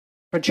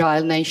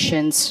fragile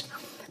nations,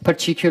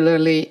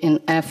 particularly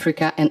in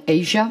Africa and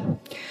Asia.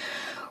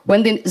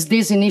 When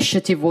this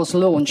initiative was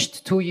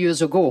launched 2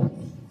 years ago,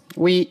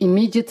 we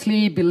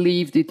immediately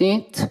believed in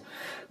it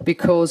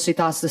because it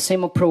has the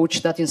same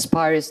approach that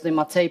inspires the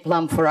Mattei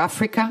Plan for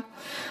Africa,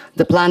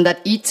 the plan that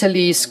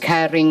Italy is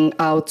carrying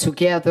out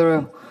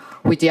together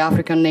with the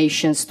African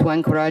nations to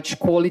encourage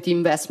quality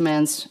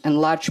investments and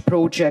large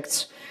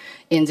projects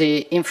in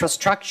the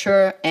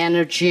infrastructure,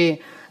 energy,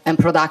 and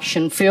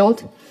production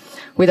field,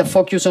 with a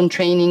focus on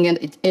training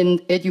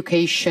and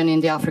education in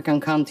the African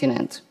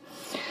continent.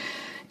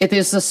 It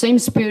is the same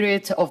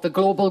spirit of the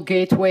Global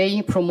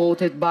Gateway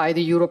promoted by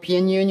the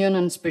European Union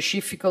and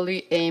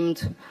specifically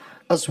aimed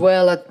as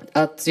well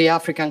at the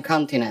African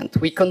continent.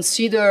 We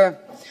consider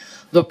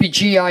the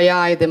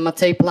PGII, the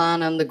Mattei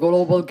Plan, and the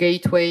Global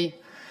Gateway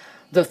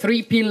the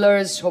three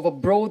pillars of a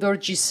broader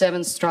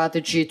G7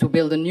 strategy to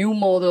build a new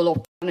model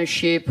of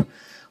partnership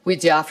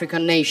with the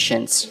African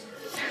nations.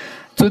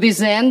 To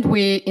this end,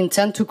 we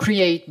intend to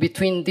create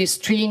between these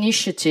three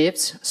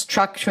initiatives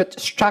structured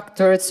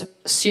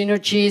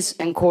synergies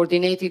and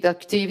coordinated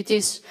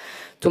activities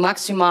to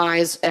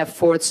maximize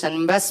efforts and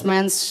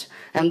investments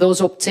and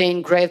those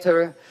obtain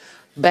greater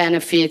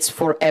benefits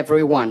for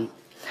everyone.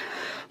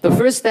 The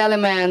first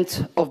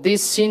element of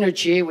this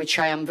synergy, which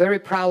I am very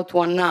proud to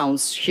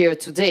announce here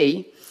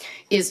today,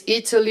 is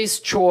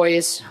Italy's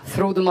choice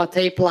through the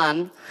Mattei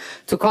Plan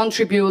to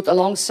contribute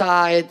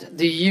alongside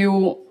the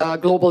EU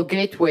Global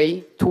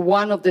Gateway to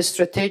one of the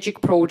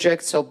strategic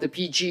projects of the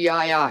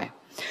PGII.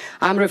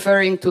 I'm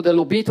referring to the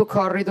Lobito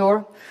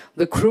Corridor,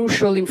 the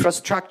crucial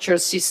infrastructure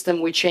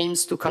system which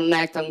aims to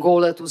connect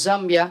Angola to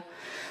Zambia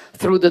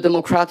through the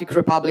Democratic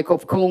Republic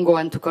of Congo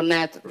and to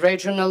connect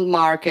regional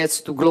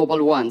markets to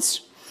global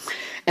ones.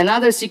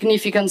 Another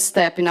significant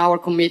step in our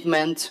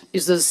commitment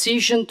is the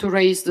decision to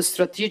raise the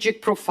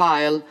strategic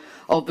profile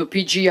of the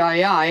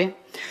PGII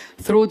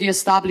through the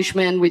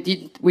establishment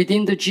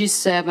within the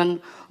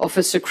G7 of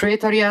a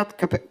secretariat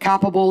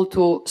capable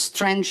to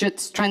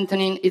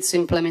strengthening its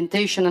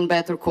implementation and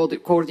better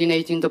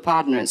coordinating the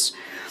partners.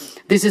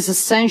 This is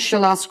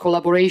essential as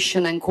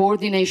collaboration and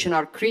coordination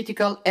are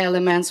critical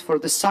elements for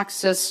the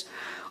success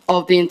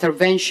of the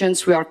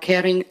interventions we are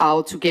carrying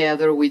out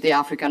together with the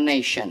African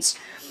nations.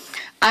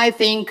 I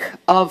think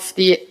of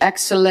the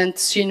excellent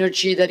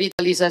synergy that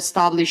Italy has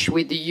established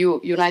with the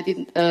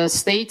United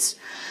States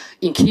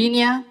in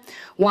Kenya,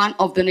 one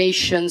of the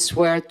nations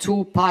where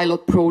two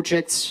pilot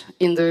projects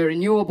in the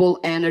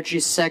renewable energy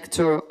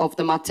sector of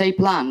the Mattei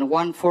Plan,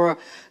 one for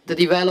the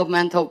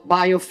development of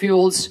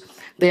biofuels,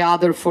 the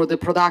other for the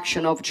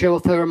production of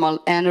geothermal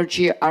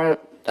energy, are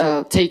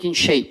taking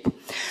shape.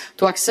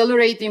 To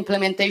accelerate the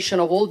implementation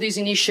of all these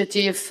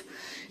initiatives,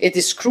 it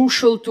is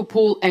crucial to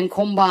pool and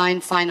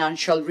combine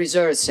financial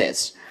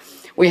resources.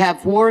 We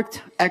have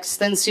worked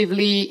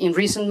extensively in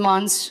recent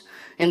months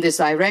in this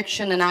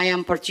direction, and I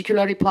am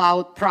particularly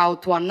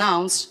proud to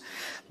announce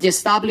the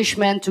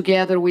establishment,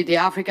 together with the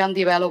African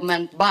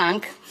Development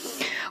Bank,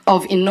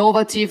 of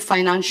innovative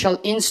financial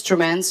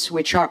instruments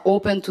which are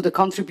open to the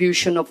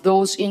contribution of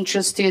those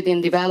interested in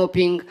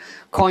developing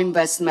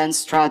co-investment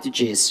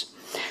strategies.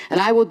 And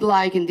I would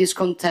like in this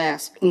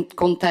context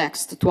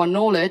to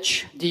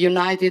acknowledge the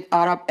United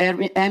Arab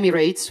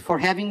Emirates for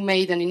having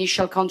made an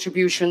initial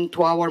contribution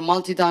to our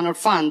multi-donor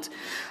fund,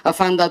 a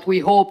fund that we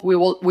hope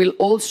will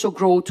also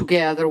grow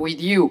together with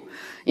you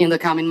in the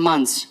coming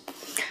months.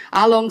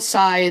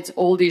 Alongside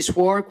all this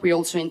work, we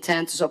also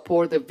intend to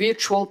support the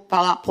virtual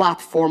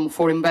platform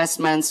for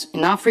investments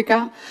in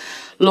Africa,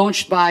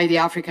 launched by the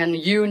African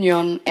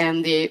Union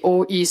and the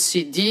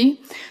OECD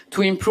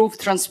to improve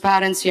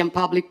transparency and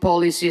public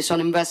policies on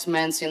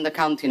investments in the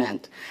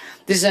continent.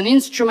 This is an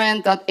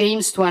instrument that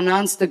aims to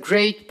enhance the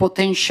great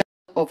potential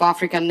of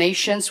African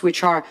nations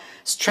which are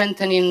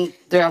strengthening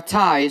their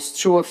ties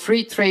through a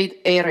free trade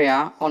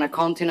area on a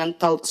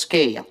continental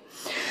scale.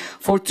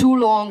 For too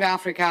long,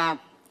 Africa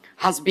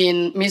has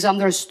been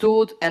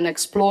misunderstood and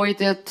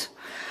exploited,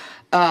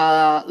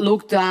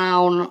 looked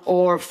down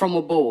or from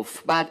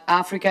above. But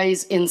Africa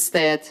is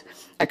instead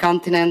a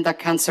continent that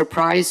can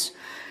surprise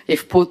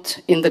if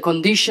put in the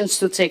conditions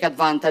to take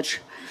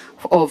advantage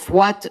of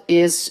what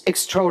is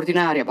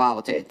extraordinary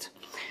about it.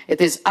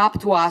 It is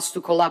up to us to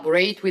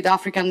collaborate with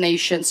African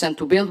nations and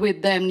to build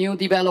with them new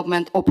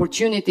development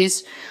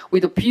opportunities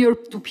with a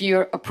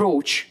peer-to-peer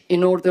approach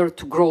in order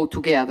to grow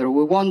together.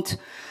 We want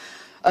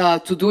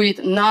to do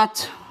it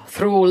not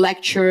through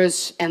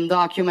lectures and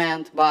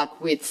documents, but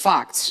with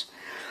facts,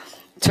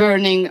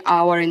 turning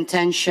our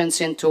intentions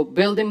into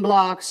building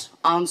blocks,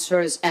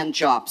 answers, and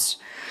jobs.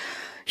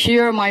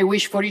 Here, my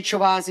wish for each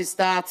of us is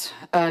that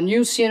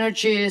new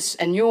synergies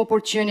and new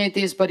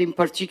opportunities, but in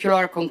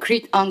particular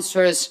concrete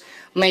answers,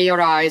 may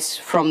arise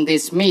from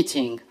this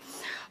meeting.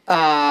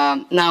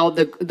 Now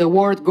the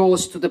word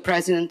goes to the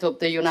President of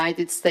the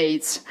United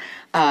States,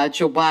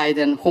 Joe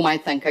Biden, whom I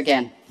thank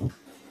again.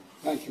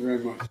 Thank you very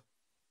much.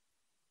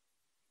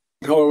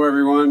 Hello,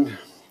 everyone.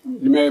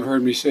 You may have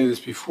heard me say this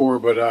before,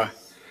 but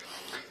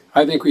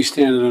I think we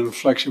stand at an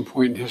inflection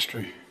point in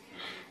history.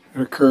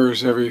 It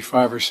occurs every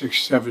 5 or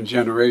 6, 7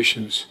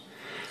 generations.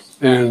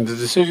 And the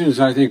decisions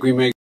I think we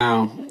make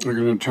now are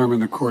going to determine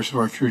the course of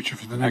our future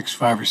for the next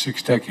 5 or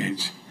 6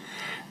 decades.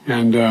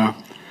 And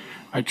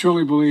I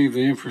truly believe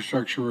the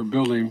infrastructure we're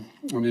building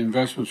and the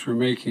investments we're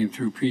making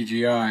through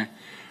PGI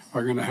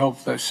are going to help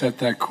set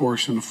that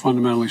course in a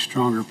fundamentally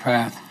stronger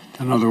path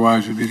than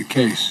otherwise would be the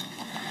case.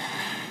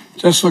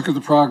 Just look at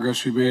the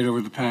progress we made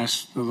over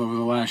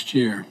the last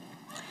year.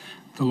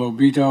 The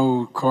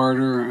Lobito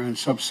corridor in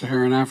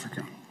sub-Saharan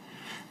Africa.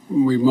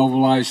 We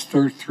mobilized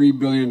 $3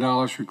 billion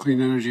for clean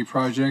energy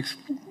projects,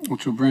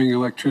 which will bring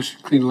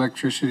clean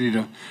electricity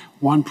to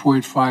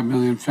 1.5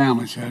 million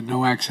families that had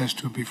no access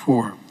to it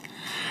before.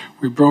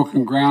 We've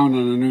broken ground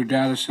on a new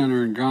data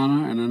center in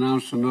Ghana and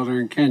announced another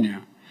in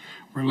Kenya.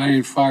 We're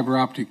laying fiber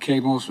optic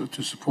cables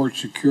to support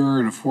secure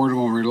and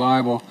affordable and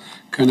reliable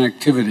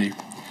connectivity.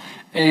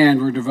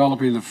 And we're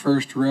developing the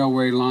first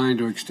railway line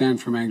to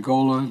extend from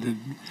Angola to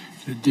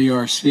the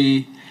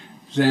DRC,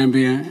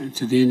 Zambia,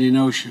 to the Indian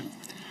Ocean.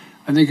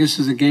 I think this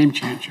is a game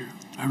changer.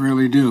 I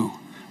really do.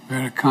 We're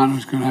at a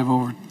continent that's going to have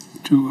over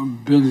 2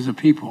 billion of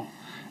people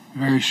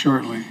very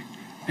shortly.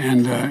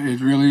 And it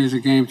really is a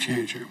game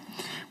changer.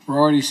 We're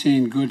already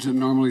seeing goods that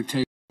normally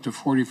take up to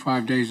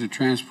 45 days to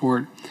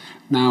transport,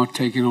 now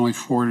taking only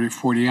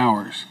 40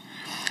 hours.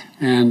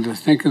 And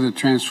think of the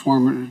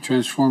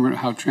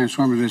how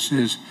transformative this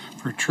is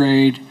for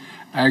trade,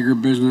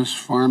 agribusiness,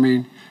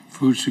 farming,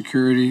 food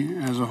security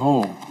as a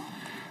whole.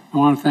 I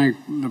want to thank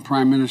the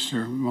Prime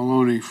Minister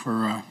Maloney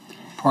for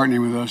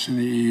partnering with us in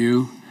the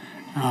EU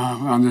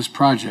on this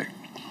project.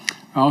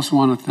 I also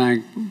want to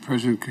thank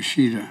President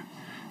Kishida,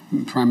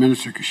 Prime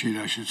Minister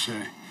Kishida, I should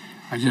say.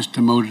 I just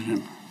demoted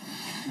him.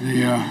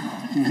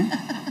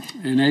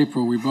 In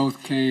April, we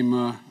both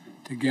came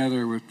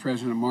together with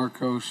President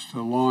Marcos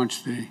to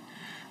launch the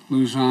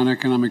Luzon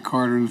Economic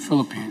Corridor in the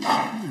Philippines.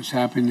 It's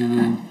happening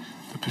in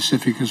the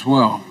Pacific as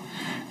well.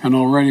 And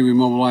already we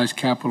mobilized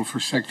capital for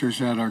sectors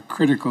that are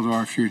critical to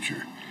our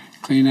future: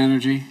 clean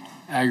energy,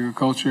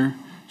 agriculture,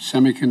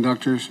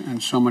 semiconductors,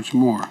 and so much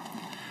more.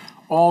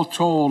 All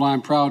told,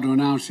 I'm proud to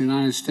announce the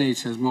United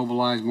States has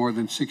mobilized more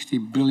than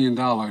 $60 billion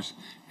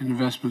in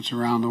investments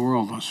around the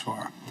world thus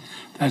far.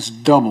 That's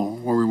double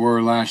where we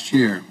were last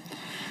year.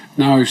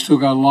 Now we've still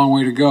got a long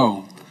way to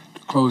go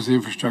to close the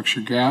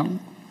infrastructure gap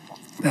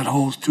that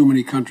holds too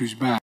many countries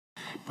back.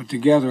 But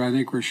together, I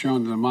think we're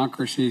showing that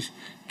democracies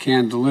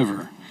can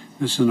deliver.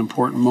 This is an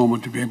important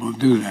moment to be able to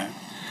do that.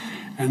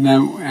 And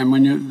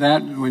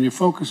when you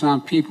focus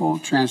on people,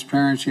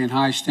 transparency, and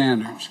high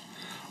standards,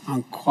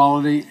 on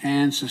quality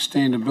and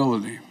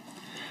sustainability,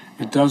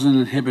 it doesn't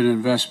inhibit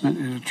investment;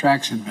 it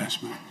attracts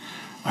investment.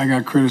 I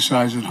got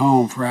criticized at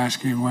home for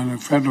asking when the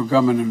federal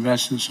government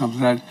invests in something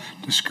that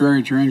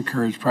discourage or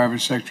encourage private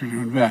sector to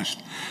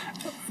invest.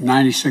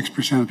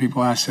 96% of the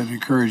people asked that it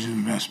encourages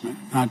investment,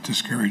 not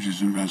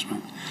discourages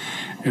investment.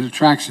 It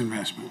attracts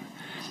investment.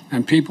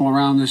 And people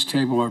around this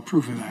table are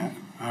proof of that,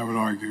 I would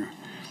argue.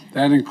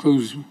 That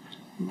includes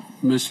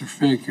Mr.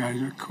 Fink.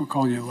 I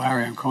call you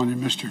Larry, I'm calling you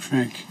Mr.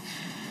 Fink.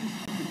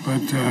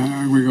 But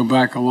we go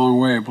back a long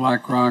way,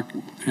 BlackRock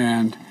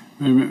and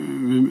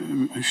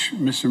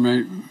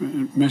Mr.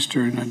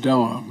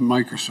 Nadella of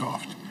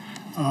Microsoft,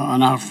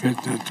 an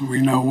outfit that we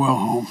know well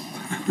home.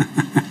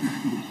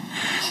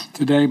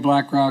 Today,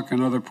 BlackRock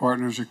and other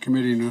partners are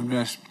committing to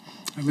invest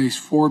at least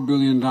 $4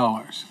 billion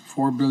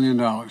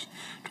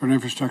toward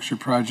infrastructure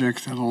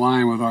projects that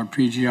align with our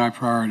PGI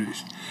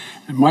priorities.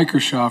 And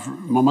Microsoft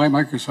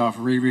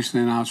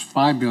recently announced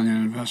 $5 billion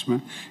in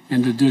investment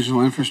into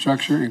digital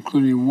infrastructure,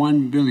 including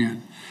 $1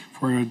 billion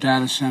for a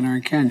data center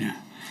in Kenya.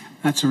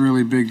 That's a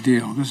really big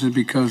deal. This is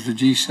because the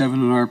G7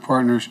 and our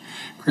partners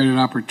created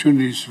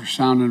opportunities for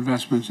sound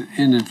investments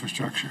in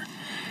infrastructure.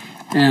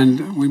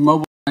 And we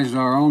mobilized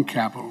our own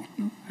capital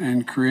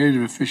in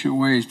creative, efficient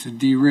ways to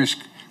de-risk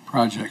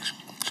projects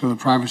so the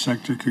private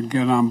sector could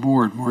get on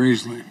board more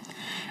easily.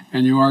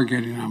 And you are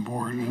getting on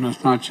board, and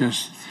it's not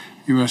just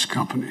U.S.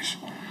 companies.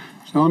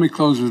 So let me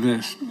close with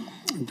this.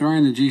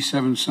 During the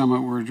G7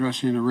 summit, we're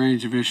addressing a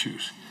range of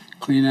issues: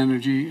 clean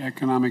energy,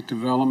 economic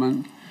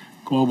development,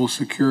 global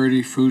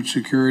security, food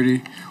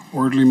security,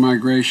 orderly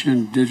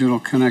migration, digital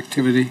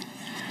connectivity,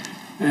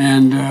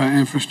 and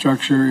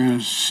infrastructure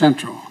is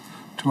central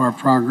to our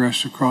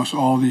progress across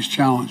all these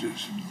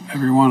challenges,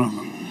 every one of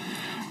them.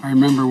 I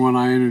remember when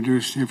I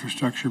introduced the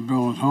infrastructure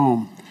bill at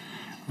home,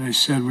 they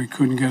said we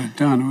couldn't get it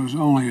done. It was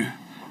only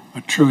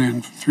 $1.3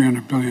 trillion,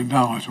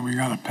 and we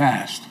got it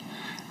passed.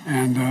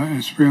 And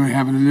it's really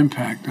having an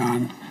impact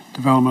on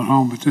development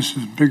home, but this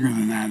is bigger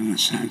than that in a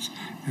sense.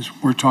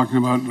 We're talking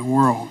about the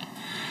world.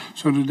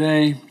 So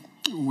today,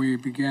 we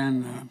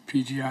began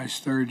PGI's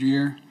third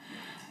year,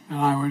 and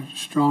I would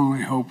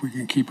strongly hope we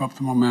can keep up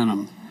the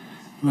momentum.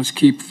 Let's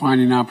keep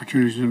finding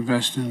opportunities to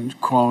invest in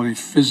quality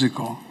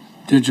physical,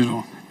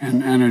 digital,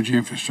 and energy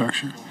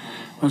infrastructure.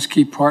 Let's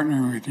keep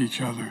partnering with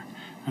each other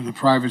and the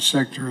private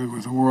sector,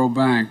 with the World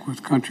Bank,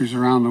 with countries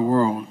around the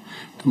world,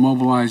 to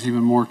mobilize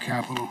even more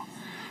capital.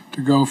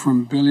 To go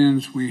from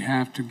billions, we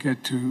have to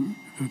get to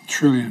the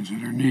trillions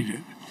that are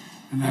needed.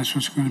 and that's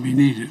what's going to be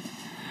needed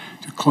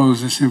to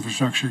close this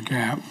infrastructure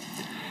gap.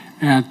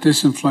 And at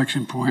this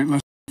inflection point,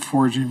 let's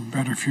forge a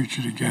better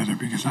future together,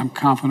 because I'm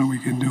confident we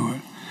can do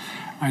it.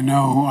 I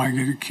know I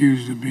get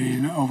accused of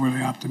being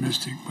overly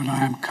optimistic, but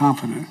I am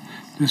confident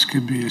this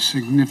could be a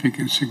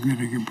significant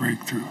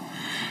breakthrough.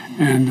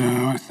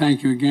 And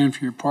thank you again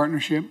for your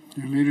partnership,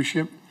 your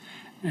leadership.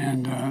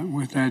 And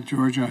with that,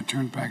 Georgia, I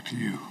turn it back to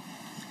you.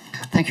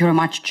 Thank you very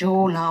much,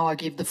 Joe. Now I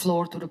give the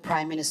floor to the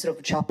Prime Minister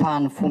of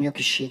Japan, Fumio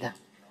Kishida.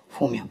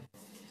 Fumio.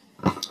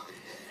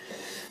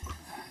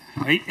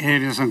 はい、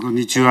皆さんこん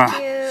にちは。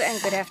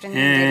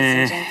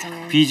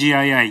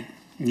PGII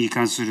に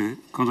関する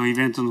このイ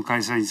ベントの開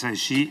催に際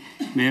し、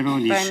メロー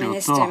ニ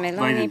首相と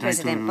バイデン大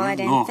統領の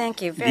リ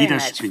ーダー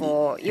シッ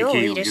プに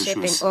敬意を表し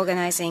ます。ア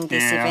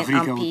フリ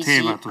カをテ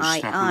ーマと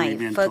したこのイ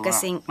ベントは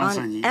ま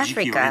さに時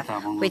期を得た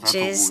ものだと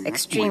思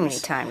いま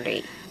す。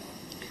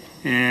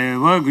我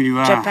が国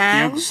は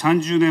約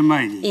30年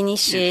前に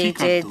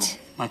TICAD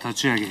を立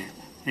ち上げ、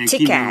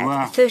近年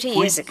は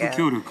保育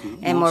協力を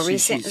推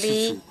進しつ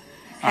つ、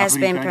has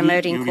been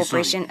promoting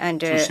cooperation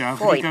under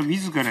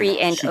FOIP, Free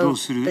and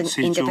Open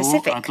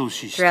Indo-Pacific.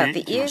 Throughout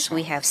the years,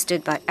 we have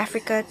stood by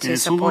Africa to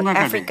support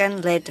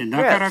African-led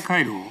growth.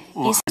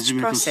 In such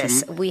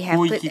process, we have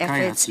put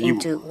efforts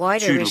into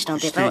wider regional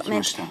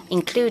development,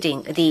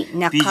 including the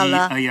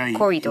Nakala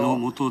Corridor,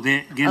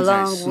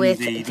 along with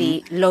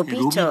the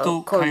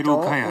Lobito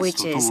Corridor,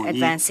 which is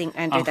advancing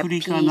under the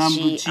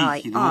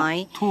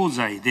PGII.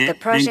 The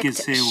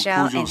project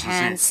shall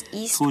enhance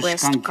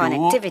east-west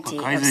connectivity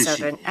of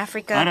southern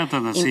Africa,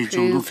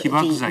 improve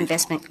the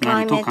investment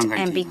climate,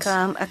 and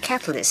become a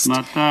catalyst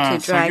to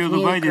drive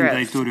new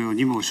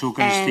growth.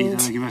 And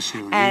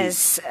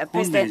as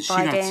President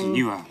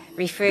Biden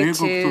referred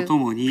to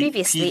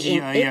previously,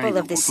 in April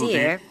of this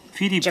year,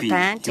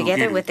 Japan,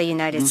 together with the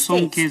United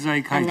States,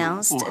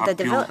 announced the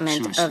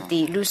development of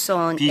the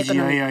Luzon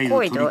Economic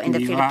Corridor in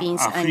the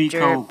Philippines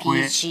under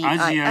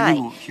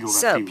PGII.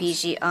 So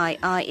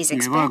PGII is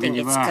expanding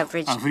its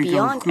coverage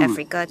beyond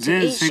Africa to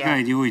Asia.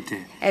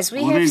 As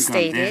we have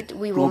stated,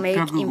 we will make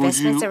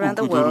investments around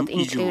the world,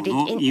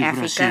 including in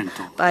Africa,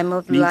 by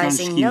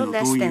mobilizing no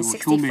less than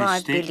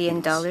 $65 billion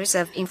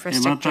of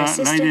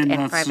infrastructure-assisted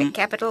and private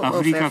capital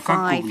over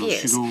 5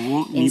 years.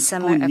 In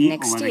summer of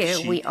next year,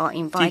 we are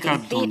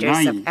inviting leaders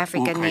of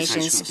African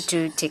nations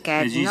to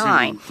TICAD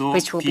 9,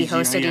 which will be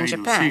hosted in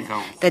Japan.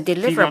 The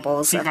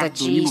deliverables of the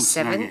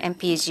G7 and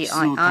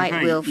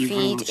PGII will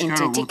feed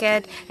into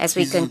TICAD as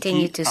we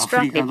continue to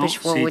strongly push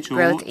forward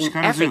growth in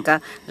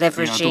Africa,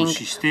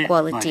 leveraging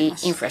quality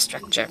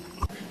infrastructure.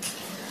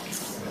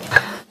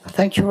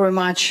 Thank you very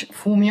much,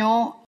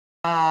 Fumio.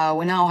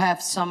 We now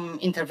have some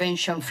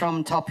intervention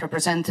from top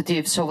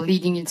representatives of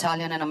leading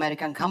Italian and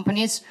American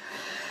companies.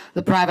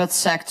 The private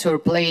sector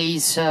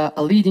plays a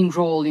leading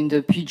role in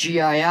the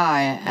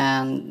PGII,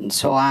 and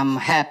so I'm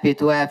happy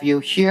to have you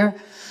here.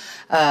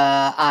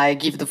 I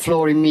give the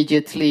floor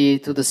immediately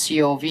to the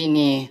CEO of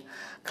INI,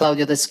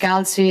 Claudio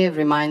Descalzi,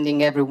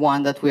 reminding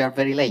everyone that we are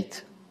very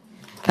late.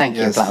 Thank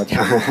you,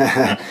 Claudio.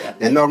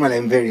 And normally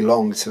I'm very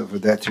long, so for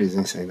that reason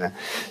I say that.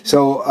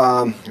 So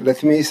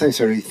let me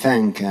sincerely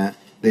thank the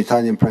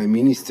Italian Prime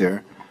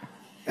Minister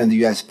and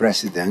the US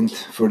President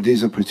for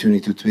this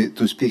opportunity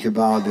to speak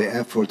about the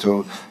effort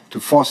to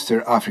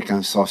foster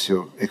African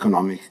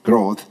socio-economic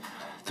growth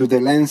through the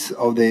lens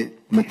of the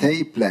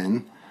Mattei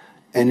Plan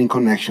and in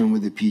connection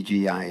with the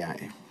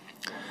PGII.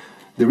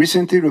 The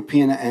recent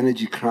European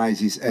energy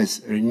crisis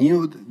has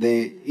renewed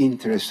the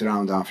interest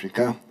around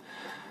Africa,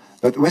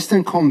 but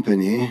Western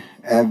companies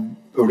have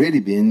already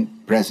been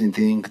present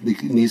in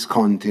this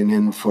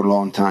continent for a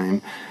long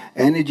time.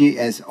 Energy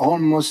has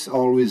almost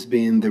always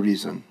been the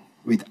reason,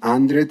 with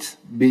hundreds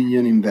of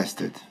billions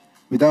invested,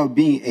 without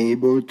being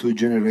able to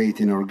generate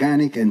an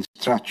organic and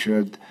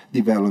structured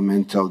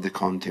development of the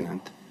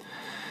continent.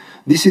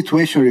 This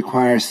situation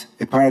requires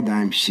a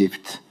paradigm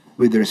shift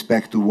with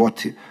respect to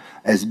what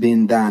has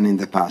been done in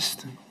the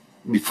past.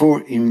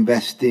 Before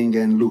investing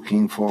and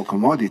looking for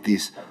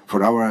commodities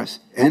for our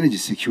energy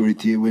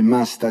security, we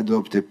must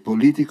adopt a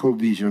political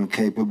vision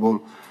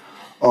capable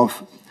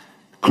of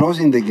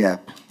closing the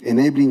gap,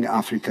 enabling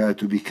Africa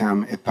to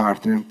become a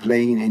partner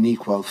playing an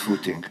equal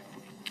footing.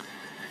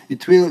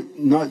 It will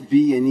not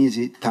be an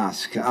easy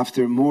task.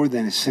 After more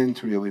than a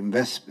century of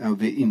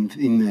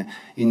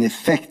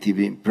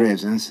ineffective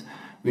presence,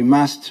 we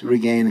must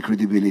regain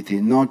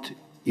credibility, not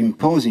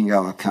imposing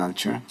our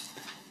culture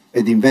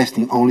and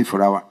investing only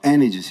for our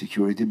energy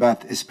security,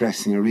 but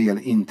expressing real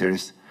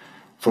interest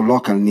for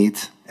local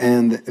needs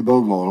and,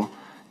 above all,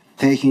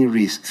 taking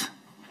risks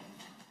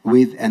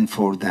with and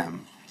for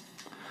them.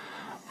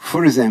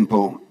 For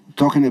example,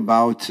 talking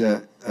about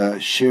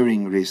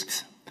sharing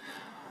risks,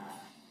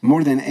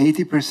 more than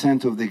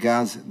 80% of the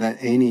gas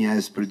that Eni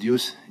has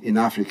produced in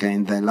Africa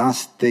in the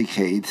last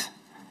decade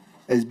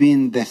has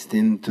been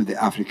destined to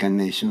the African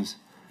nations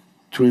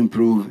to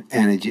improve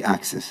energy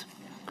access.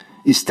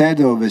 Instead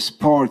of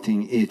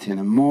exporting it in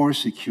a more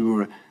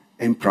secure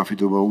and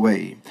profitable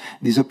way.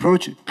 This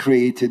approach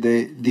created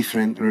a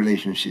different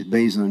relationship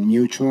based on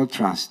mutual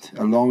trust,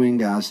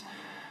 allowing us,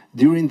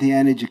 during the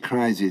energy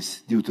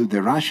crisis due to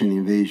the Russian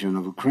invasion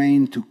of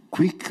Ukraine, to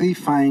quickly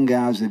find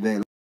gas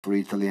available for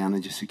Italy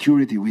energy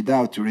security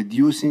without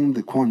reducing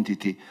the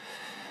quantities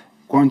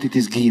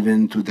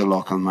given to the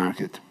local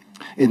market.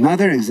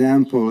 Another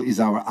example is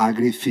our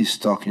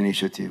agri-feedstock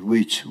initiative,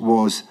 which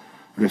was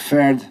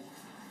referred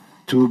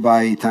to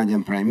by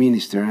Italian Prime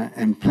Minister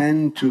and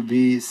planned to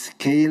be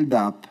scaled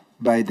up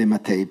by the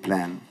Mattei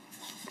Plan.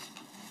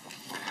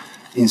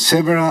 In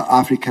several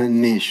African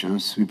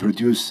nations, we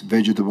produce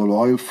vegetable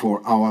oil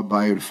for our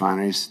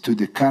biorefineries to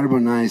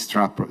decarbonize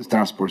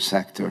transport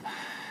sector,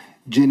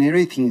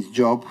 generating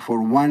jobs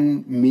for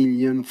 1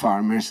 million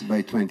farmers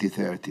by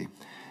 2030,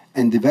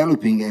 and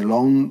developing a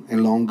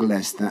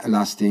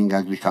long-lasting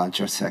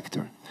agriculture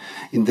sector.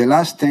 In the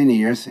last 10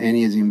 years,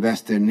 Eni has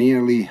invested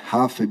nearly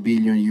 €500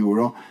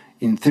 million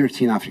in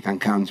 13 African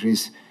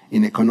countries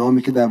in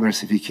economic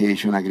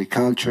diversification,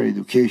 agriculture,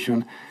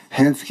 education,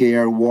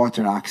 healthcare,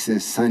 water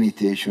access,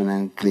 sanitation,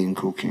 and clean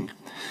cooking.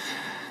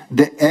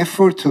 The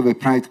effort of the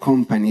private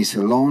companies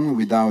alone,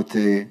 without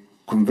a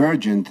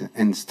convergent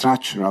and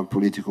structural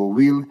political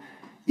will,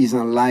 is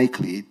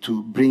unlikely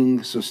to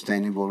bring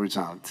sustainable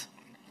results.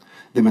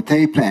 The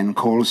Mattei Plan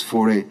calls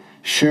for a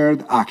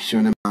shared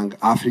action among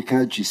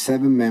Africa,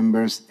 G7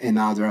 members, and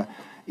other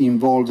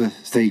involved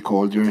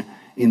stakeholders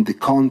in the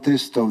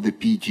context of the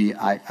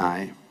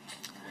PGII.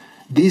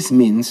 This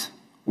means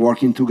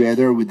working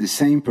together with the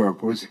same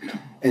purpose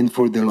and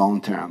for the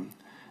long term.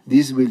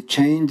 This will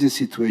change the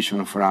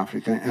situation for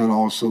Africa and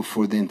also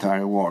for the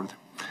entire world.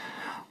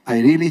 I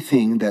really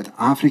think that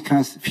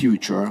Africa's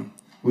future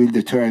will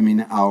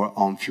determine our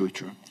own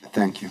future.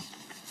 Thank you.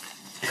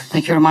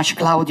 Thank you very much,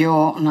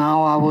 Claudio.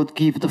 Now I would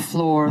give the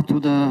floor to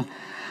the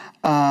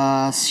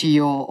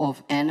CEO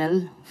of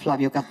Enel,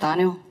 Flavio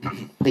Cattaneo.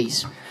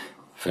 Please.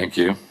 Thank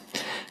you.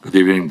 Good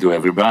evening to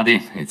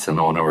everybody. It's an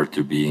honor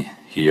to be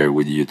here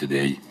with you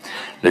today.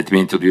 Let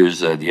me introduce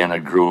the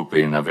Enel Group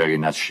in a very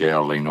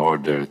nutshell in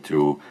order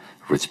to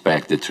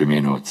respect the 3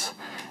 minutes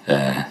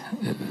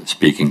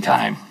speaking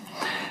time.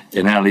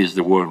 Enel is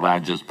the world's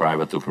largest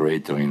private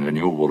operator in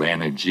renewable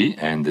energy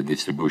and the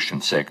distribution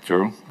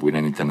sector with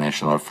an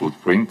international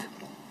footprint.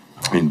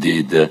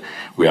 Indeed,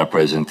 we are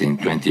present in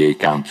 28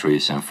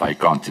 countries and 5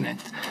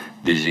 continents.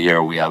 This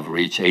year, we have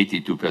reached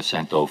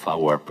 82% of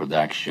our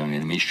production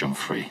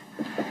emission-free.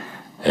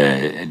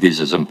 This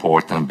is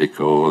important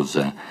because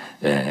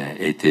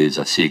it is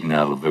a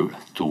signal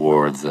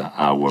towards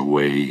our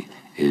way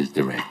is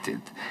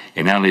directed.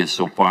 Enel is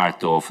also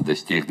part of the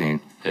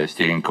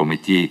steering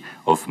committee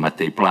of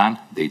Mattei Plan,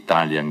 the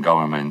Italian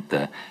government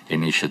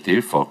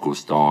initiative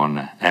focused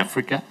on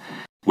Africa,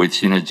 with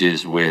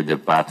synergies with the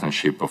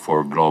Partnership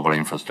for Global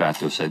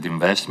Infrastructures and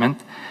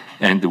Investment,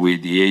 and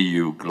with the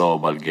EU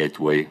Global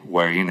Gateway,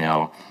 where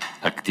Enel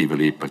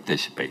actively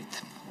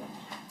participates.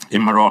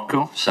 In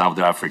Morocco, South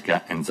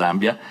Africa, and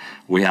Zambia,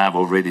 we have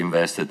already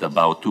invested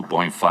about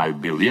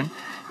 2.5 billion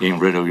in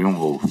the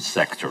renewable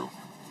sector.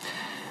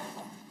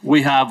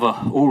 We have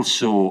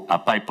also a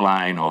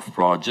pipeline of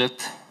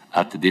projects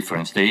at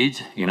different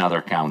stages in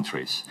other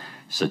countries,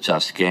 such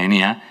as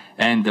Kenya,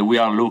 and we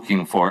are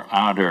looking for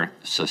other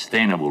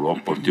sustainable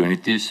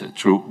opportunities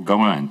through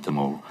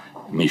governmental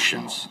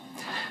missions.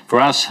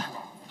 For us,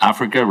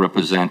 Africa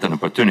represents an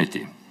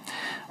opportunity.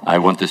 I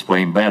want to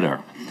explain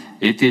better.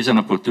 It is an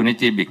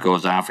opportunity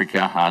because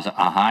Africa has a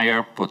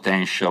higher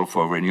potential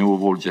for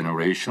renewable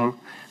generation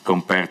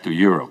compared to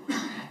Europe,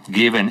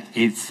 given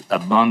its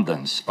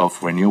abundance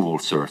of renewable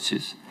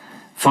sources.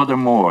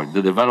 Furthermore,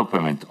 the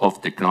development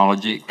of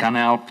technology can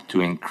help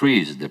to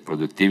increase the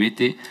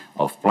productivity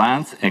of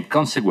plants and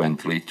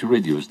consequently to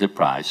reduce the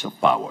price of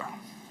power.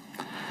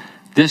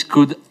 This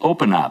could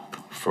open up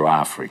for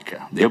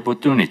Africa the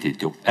opportunity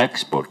to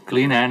export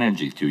clean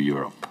energy to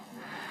Europe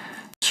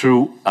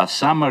through a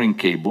submarine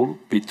cable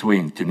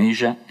between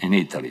Tunisia and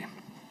Italy,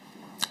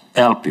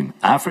 helping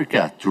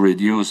Africa to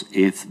reduce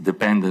its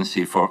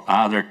dependency for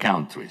other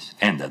countries.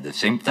 And at the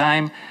same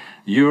time,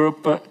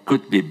 Europe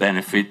could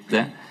benefit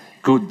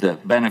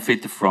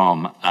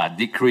from a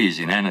decrease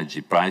in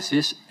energy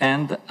prices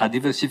and a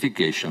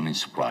diversification in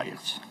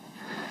suppliers.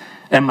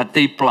 And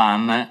Mattei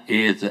Plan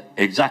is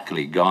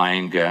exactly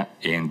going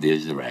in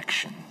this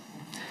direction.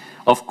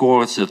 Of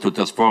course, to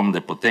transform the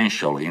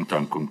potential into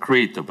a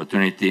concrete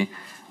opportunity,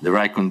 the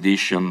right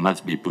condition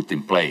must be put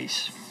in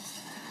place.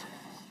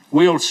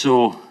 We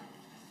also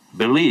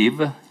believe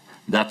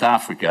that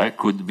Africa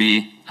could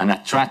be an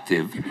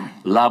attractive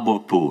labor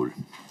pool.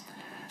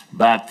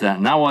 But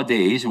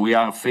nowadays, we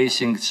are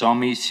facing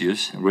some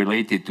issues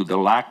related to the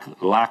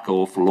lack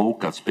of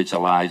local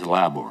specialized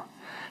labor.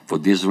 For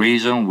this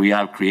reason, we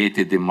have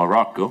created in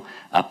Morocco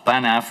a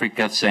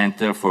Pan-Africa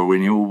Center for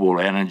Renewable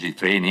Energy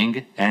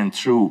Training, and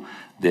through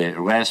the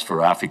Rest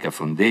for Africa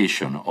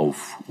Foundation, of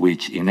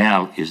which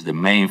Enel is the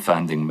main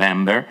funding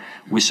member,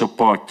 we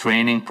support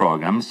training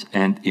programs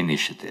and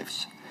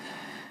initiatives.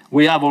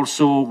 We are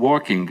also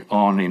working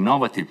on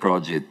innovative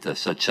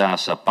projects such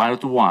as a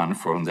pilot one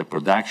for the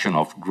production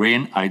of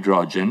green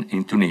hydrogen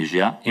in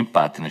Tunisia in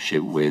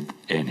partnership with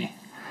Eni.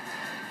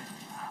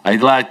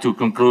 I'd like to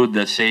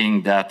conclude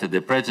saying that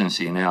the presence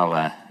of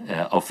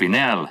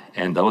Enel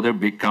and other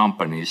big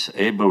companies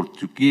able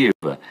to give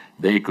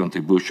their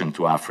contribution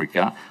to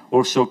Africa,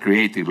 also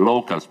creating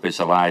local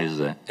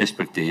specialized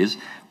expertise,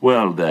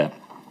 will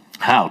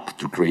help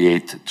to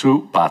create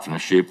true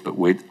partnership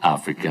with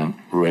African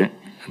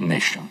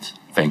nations.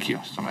 Thank you.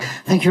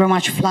 Thank you very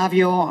much,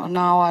 Flavio.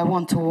 Now I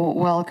want to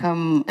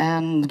welcome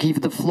and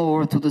give the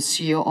floor to the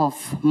CEO of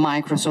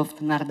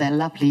Microsoft,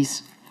 Nardella,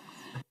 please.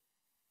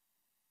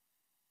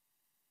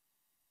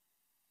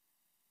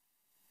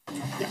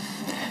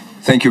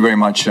 Thank you very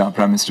much,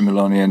 Prime Minister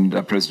Meloni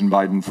and President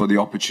Biden, for the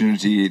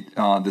opportunity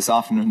this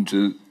afternoon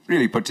to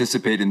really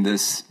participate in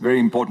this very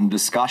important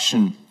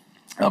discussion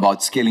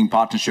about scaling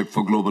partnership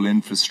for global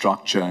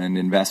infrastructure and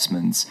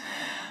investments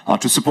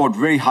to support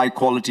very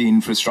high-quality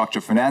infrastructure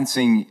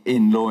financing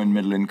in low- and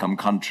middle-income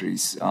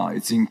countries.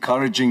 It's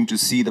encouraging to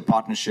see the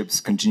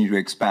partnerships continue to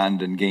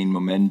expand and gain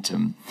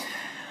momentum.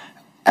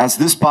 As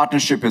this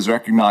partnership is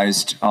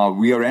recognized,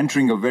 we are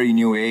entering a very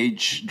new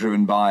age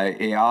driven by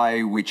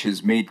AI, which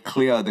has made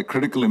clear the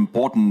critical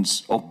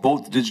importance of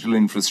both digital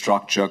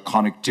infrastructure,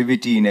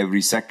 connectivity in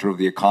every sector of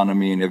the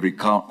economy, in every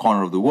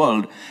corner of the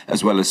world,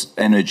 as well as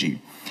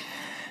energy.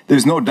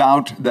 There's no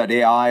doubt that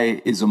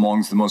AI is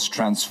amongst the most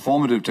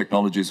transformative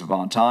technologies of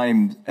our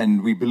time,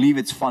 and we believe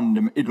it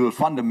will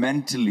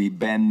fundamentally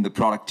bend the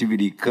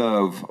productivity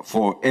curve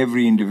for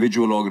every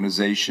individual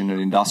organization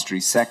and industry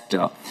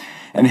sector,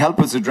 and help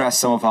us address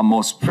some of our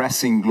most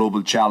pressing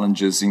global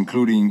challenges,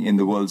 including in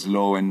the world's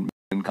low and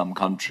middle-income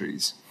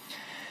countries.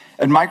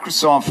 At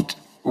Microsoft,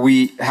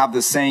 we have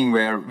this saying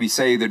where we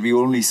say that we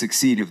only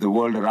succeed if the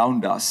world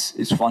around us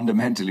is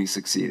fundamentally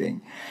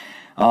succeeding.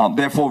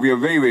 Therefore, we are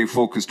very, very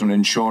focused on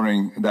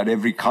ensuring that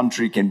every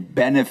country can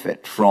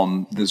benefit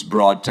from this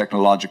broad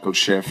technological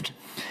shift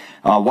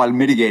while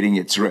mitigating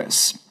its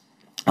risks.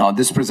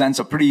 This presents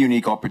a pretty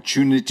unique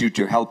opportunity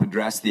to help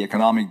address the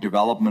economic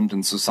development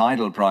and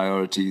societal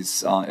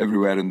priorities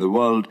everywhere in the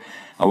world,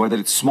 whether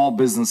it's small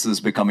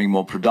businesses becoming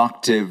more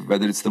productive,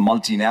 whether it's the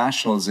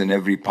multinationals in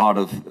every part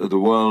of the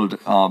world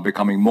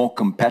becoming more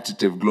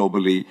competitive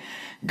globally,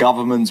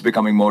 governments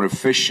becoming more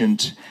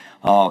efficient,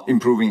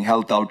 improving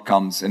health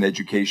outcomes and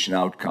education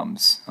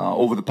outcomes.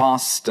 Over the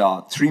past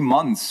 3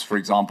 months, for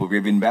example,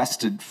 we've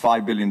invested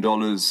 $5 billion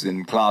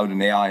in cloud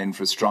and AI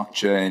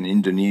infrastructure in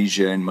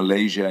Indonesia, in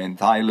Malaysia, in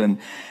Thailand,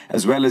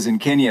 as well as in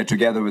Kenya,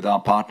 together with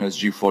our partners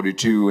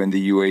G42 and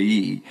the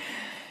UAE.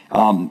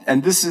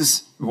 And this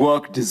is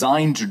work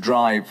designed to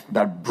drive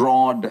that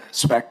broad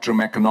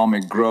spectrum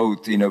economic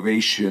growth,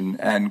 innovation,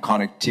 and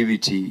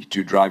connectivity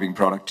to driving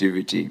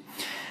productivity.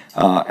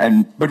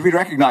 But we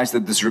recognize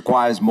that this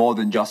requires more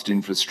than just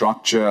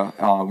infrastructure,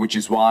 which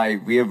is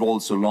why we have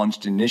also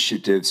launched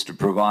initiatives to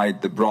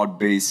provide the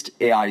broad-based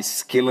AI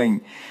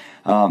skilling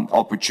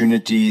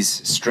opportunities,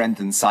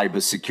 strengthen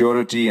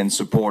cybersecurity, and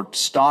support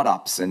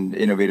startups and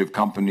innovative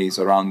companies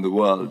around the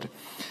world.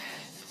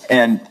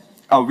 And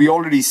we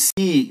already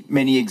see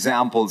many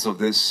examples of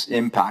this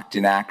impact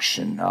in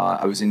action.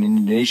 I was in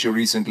Indonesia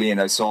recently,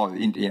 and I saw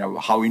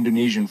how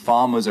Indonesian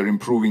farmers are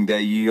improving their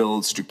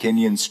yields, to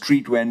Kenyan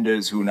street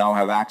vendors who now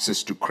have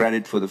access to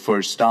credit for the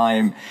first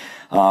time.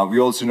 We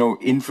also know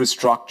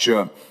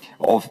infrastructure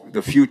of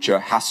the future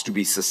has to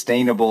be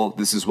sustainable.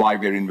 This is why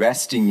we're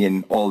investing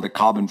in all the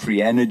carbon-free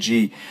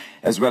energy,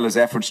 as well as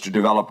efforts to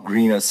develop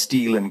greener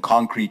steel and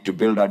concrete to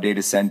build our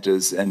data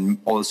centers and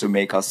also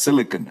make our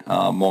silicon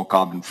more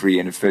carbon-free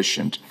and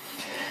efficient.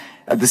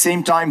 At the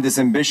same time, this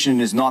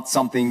ambition is not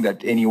something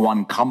that any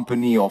one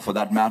company, or for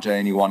that matter,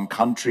 any one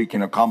country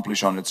can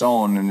accomplish on its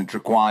own, and it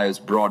requires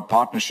broad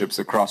partnerships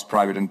across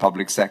private and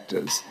public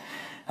sectors.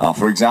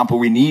 For example,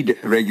 we need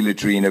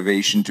regulatory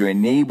innovation to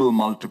enable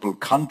multiple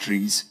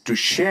countries to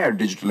share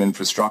digital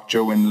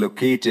infrastructure when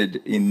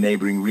located in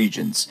neighboring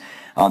regions.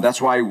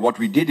 That's why what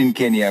we did in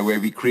Kenya,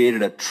 where we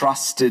created a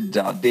trusted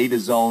data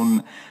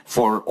zone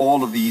for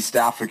all of the East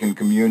African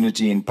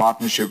community in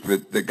partnership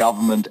with the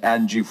government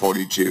and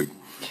G42.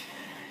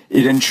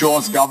 It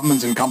ensures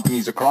governments and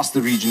companies across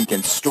the region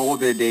can store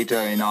their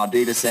data in our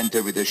data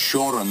center with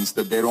assurance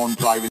that their own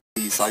privacy,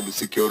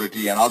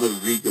 cybersecurity, and other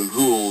legal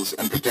rules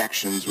and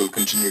protections will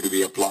continue to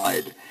be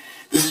applied.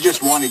 This is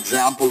just one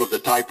example of the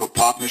type of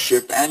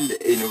partnership and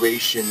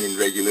innovation in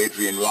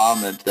regulatory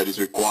environment that is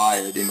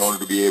required in order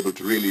to be able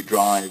to really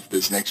drive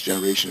this next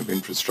generation of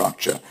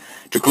infrastructure.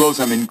 To close,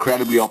 I'm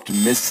incredibly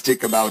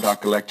optimistic about our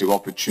collective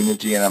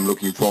opportunity, and I'm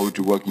looking forward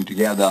to working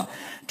together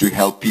to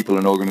help people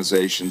and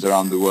organizations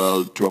around the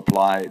world to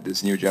apply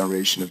this new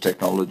generation of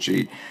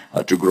technology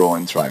to grow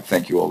and thrive.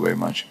 Thank you all very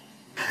much.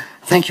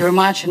 Thank you very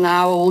much.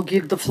 Now I will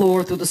give the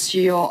floor to the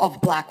CEO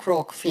of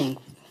BlackRock, Finn.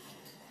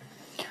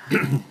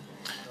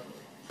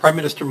 Prime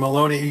Minister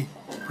Meloni,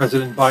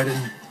 President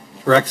Biden,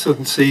 Your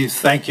Excellencies,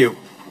 thank you.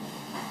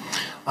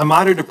 I'm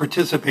honored to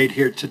participate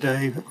here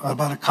today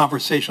about a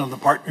conversation on the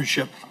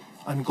partnership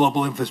on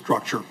global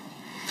infrastructure.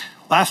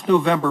 Last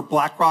November,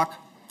 BlackRock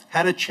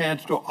had a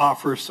chance to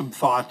offer some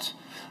thoughts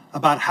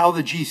about how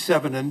the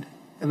G7 and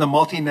the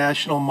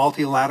multinational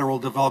multilateral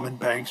development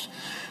banks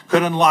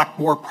could unlock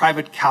more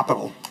private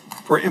capital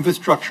for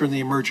infrastructure in the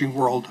emerging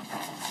world.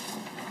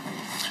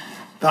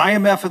 The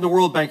IMF and the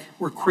World Bank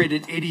were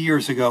created 80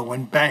 years ago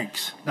when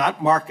banks,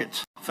 not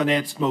markets,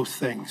 financed most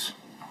things.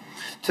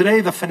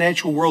 Today, the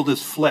financial world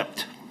is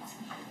flipped.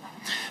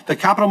 The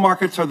capital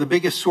markets are the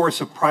biggest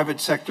source of private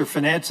sector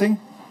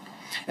financing,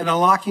 and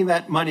unlocking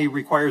that money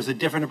requires a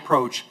different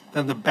approach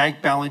than the bank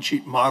balance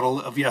sheet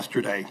model of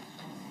yesterday.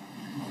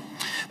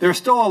 There's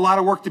still a lot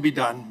of work to be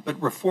done,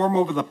 but reform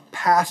over the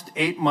past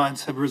 8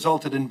 months have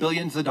resulted in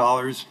billions of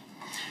dollars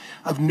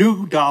of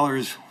new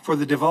dollars for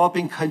the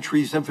developing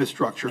countries'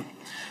 infrastructure.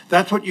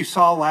 That's what you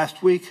saw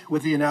last week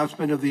with the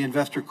announcement of the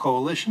Investor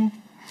Coalition.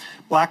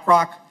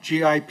 BlackRock,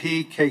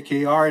 GIP,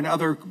 KKR, and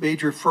other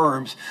major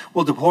firms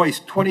will deploy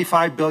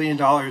 $25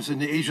 billion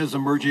in Asia's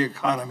emerging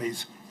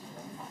economies.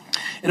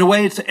 In a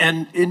way, it's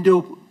an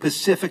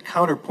Indo-Pacific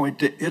counterpoint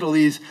to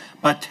Italy's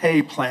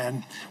Mattei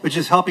plan, which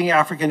is helping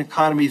African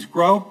economies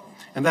grow,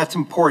 and that's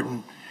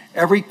important.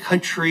 Every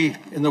country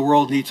in the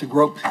world needs a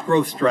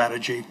growth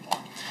strategy.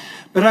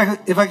 But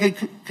if I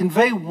could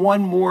convey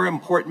one more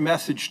important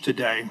message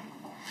today,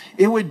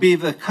 it would be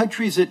the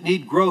countries that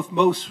need growth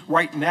most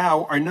right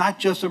now are not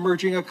just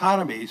emerging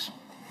economies.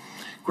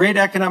 Great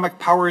economic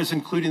powers,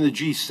 including the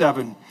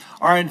G7,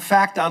 are in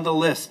fact on the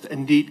list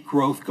and need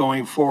growth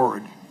going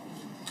forward.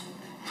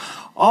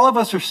 All of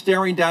us are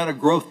staring down a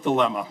growth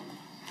dilemma.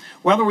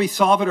 Whether we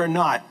solve it or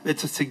not,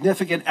 it's a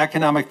significant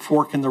economic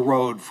fork in the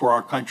road for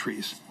our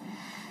countries.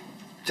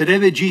 Today,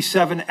 the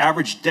G7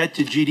 average debt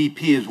to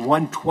GDP is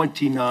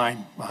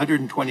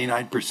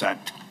 129%.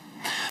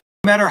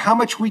 No matter how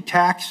much we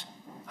tax,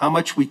 how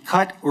much we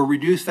cut or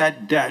reduce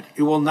that debt,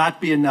 it will not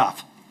be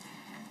enough.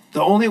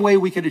 The only way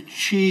we can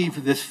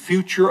achieve this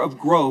future of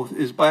growth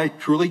is by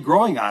truly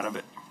growing out of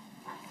it.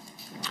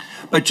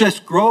 But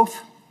just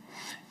growth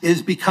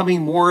is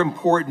becoming more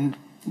important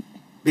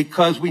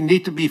because we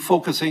need to be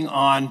focusing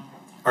on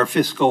our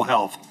fiscal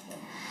health.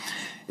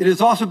 It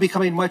is also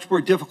becoming much more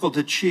difficult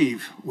to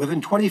achieve. Within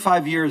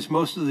 25 years,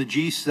 most of the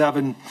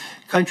G7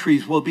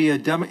 countries will be on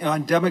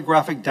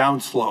demographic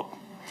downslope.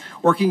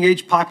 Working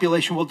age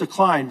population will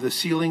decline. The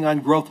ceiling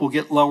on growth will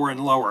get lower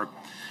and lower.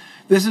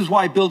 This is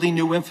why building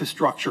new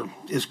infrastructure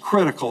is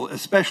critical,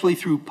 especially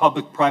through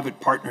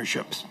public-private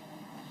partnerships.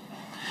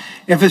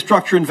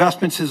 Infrastructure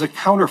investments is a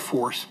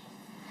counterforce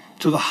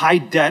to the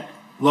high-debt,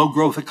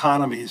 low-growth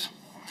economies.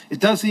 It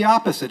does the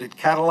opposite. It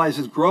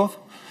catalyzes growth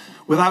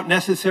without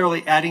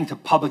necessarily adding to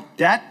public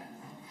debt.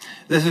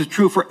 This is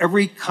true for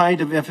every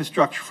kind of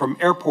infrastructure, from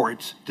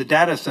airports to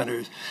data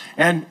centers,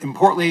 and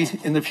importantly,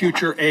 in the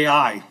future,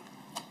 AI.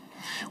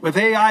 With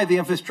AI, the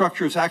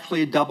infrastructure is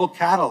actually a double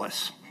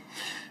catalyst.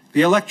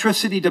 The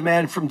electricity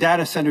demand from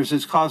data centers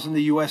is causing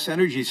the U.S.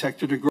 energy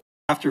sector to grow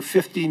after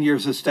 15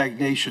 years of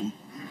stagnation.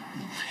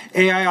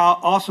 AI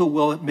also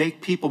will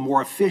make people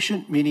more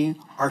efficient, meaning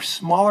our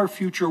smaller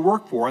future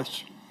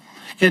workforce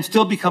can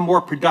still become more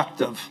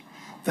productive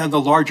than the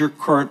larger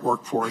current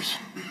workforce.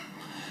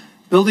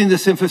 Building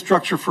this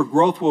infrastructure for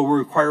growth will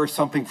require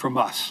something from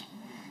us.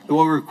 It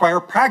will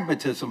require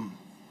pragmatism.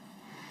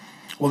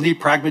 We'll need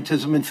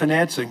pragmatism in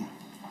financing.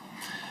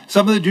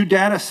 Some of the new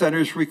data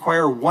centers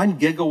require 1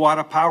 gigawatt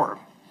of power.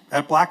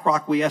 At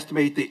BlackRock, we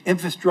estimate the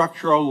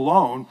infrastructure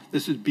alone,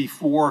 this is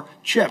before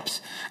chips,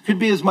 could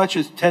be as much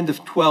as $10 to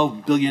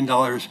 $12 billion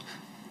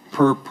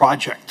per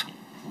project.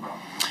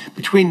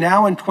 Between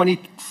now and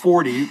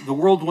 2040, the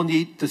world will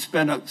need to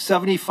spend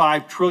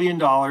 $75 trillion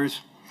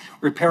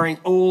repairing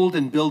old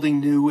and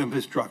building new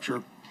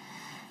infrastructure.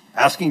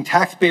 Asking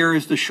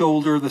taxpayers to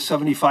shoulder the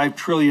 $75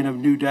 trillion of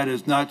new debt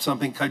is not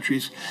something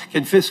countries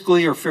can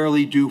fiscally or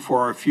fairly do for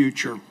our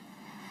future.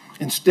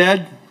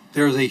 Instead,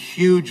 there is a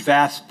huge,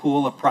 vast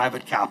pool of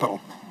private capital.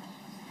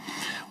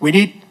 We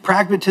need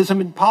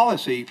pragmatism in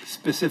policy,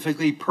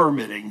 specifically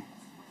permitting,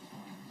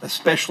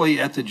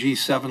 especially at the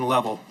G7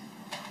 level.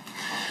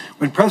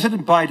 When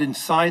President Biden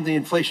signed the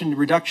Inflation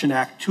Reduction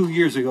Act 2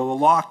 years ago, the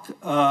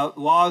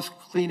law's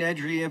clean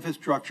energy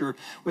infrastructure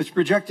was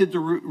projected to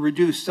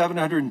reduce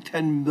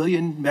 710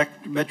 million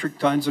metric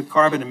tons of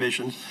carbon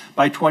emissions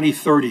by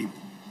 2030.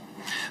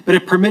 But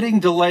if permitting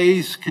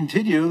delays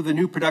continue, the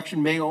new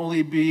production may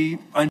only be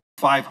under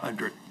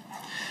 500.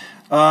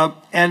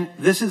 And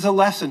this is a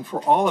lesson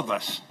for all of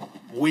us.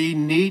 We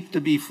need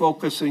to be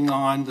focusing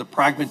on the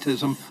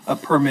pragmatism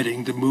of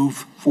permitting to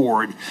move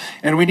forward.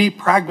 And we need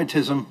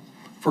pragmatism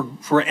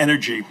for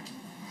energy.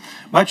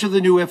 Much of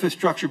the new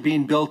infrastructure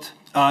being built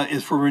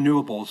is for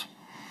renewables.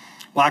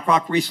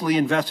 BlackRock recently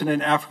invested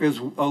in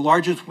Africa's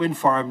largest wind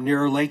farm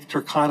near Lake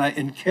Turkana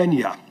in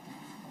Kenya.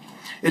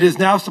 It is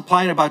now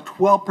supplying about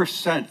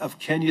 12% of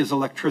Kenya's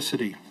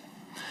electricity.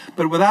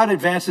 But without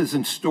advances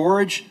in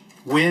storage,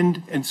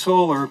 wind, and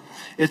solar,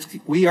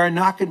 we are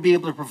not going to be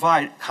able to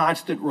provide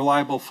constant,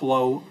 reliable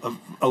flow of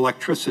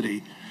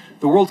electricity.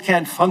 The world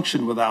can't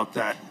function without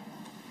that.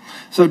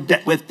 So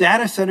with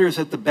data centers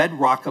at the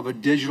bedrock of a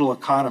digital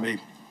economy,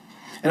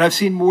 And I've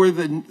seen more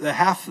than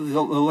half of the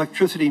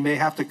electricity may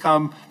have to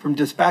come from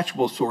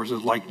dispatchable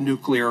sources like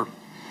nuclear,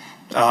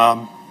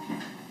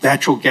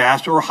 natural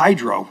gas, or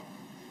hydro.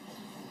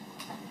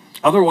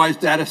 Otherwise,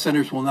 data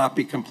centers will not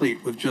be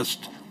complete with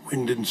just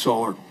wind and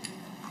solar.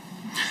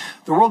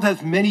 The world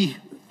has many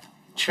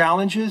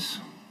challenges,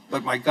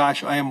 but my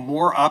gosh, I am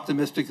more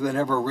optimistic than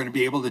ever we're going to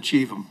be able to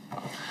achieve them.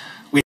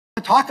 We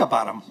have to talk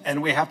about them,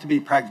 and we have to be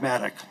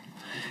pragmatic.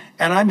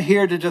 And I'm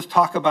here to just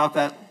talk about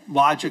that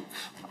logic.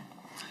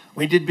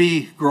 We need to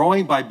be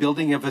growing by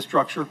building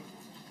infrastructure.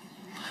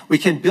 We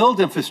can build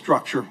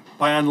infrastructure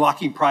by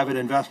unlocking private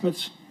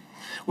investments.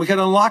 We can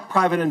unlock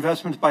private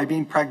investments by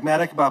being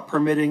pragmatic about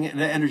permitting and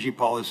energy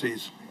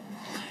policies.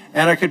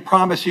 And I can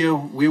promise you,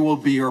 we will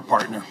be your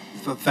partner.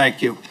 So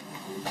thank you.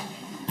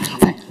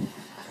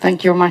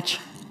 Thank you much.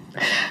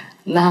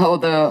 Now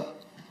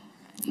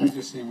I'm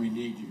just saying we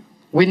need you.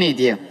 We need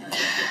you.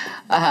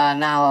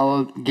 Now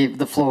I'll give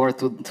the floor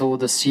to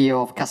the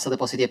CEO of Cassa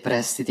Depositi e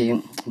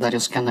Prestiti, Dario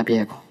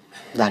Scannapiego.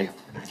 Dario.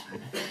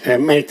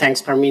 Many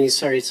thanks, Prime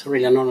Minister. It's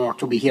really an honor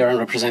to be here and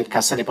represent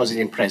Cassa Depositi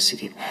e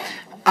Prestiti.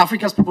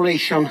 Africa's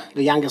population,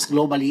 the youngest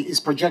globally,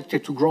 is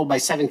projected to grow by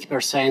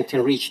 70%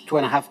 and reach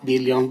 2.5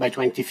 billion by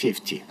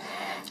 2050.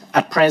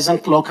 At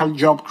present, local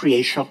job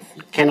creation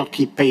cannot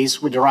keep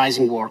pace with the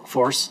rising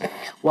workforce,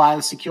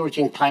 while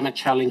security and climate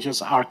challenges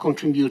are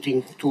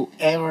contributing to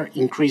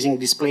ever-increasing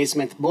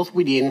displacement both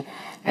within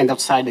and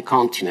outside the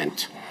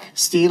continent.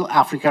 Still,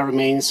 Africa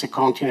remains a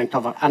continent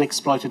of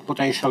unexploited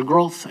potential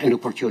growth and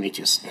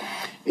opportunities.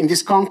 In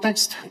this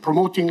context,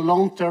 promoting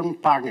long-term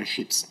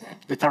partnerships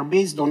that are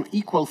based on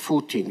equal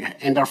footing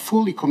and are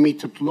fully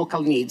committed to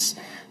local needs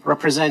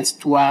represents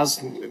to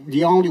us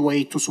the only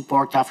way to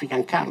support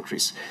African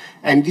countries.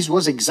 And this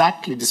was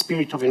exactly the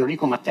spirit of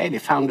Enrico Mattei, the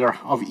founder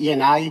of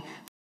ENI,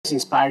 who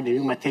inspired the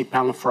new Mattei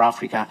Plan for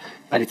Africa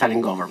by the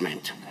Italian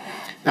government.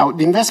 Now,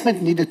 the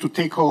investment needed to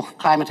tackle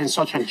climate and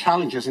social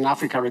challenges in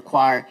Africa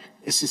require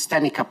a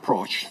systemic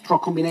approach through a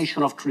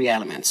combination of three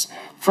elements.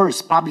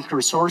 First, public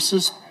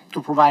resources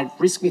to provide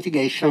risk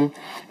mitigation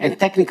and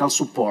technical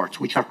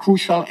support, which are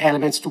crucial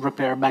elements to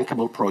prepare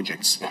bankable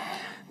projects.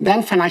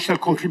 Then financial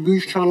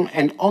contribution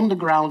and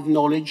on-the-ground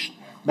knowledge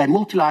by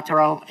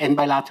multilateral and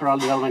bilateral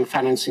development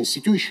finance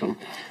institutions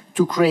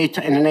to create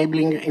an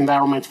enabling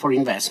environment for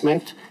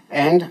investment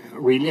and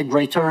really a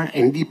greater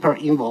and deeper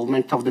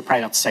involvement of the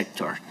private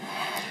sector.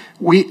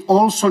 We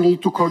also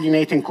need to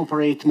coordinate and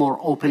cooperate more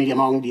openly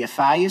among the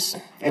FIs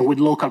and with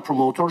local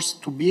promoters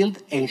to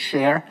build and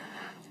share,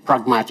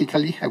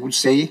 pragmatically, I would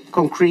say,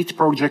 concrete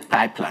project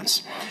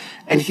pipelines.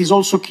 And it is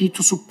also key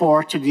to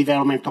support the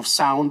development of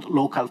sound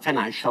local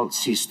financial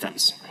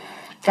systems.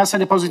 Cassa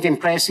Depositi e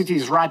Prestiti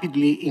is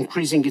rapidly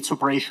increasing its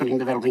operation in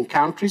developing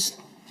countries.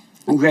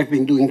 We have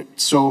been doing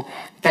so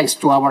thanks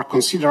to our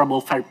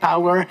considerable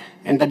firepower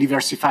and a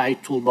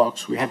diversified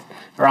toolbox. We have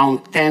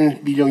around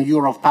 10 billion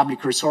euro of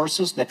public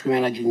resources that we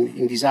manage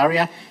in this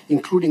area,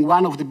 including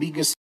one of the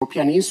biggest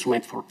European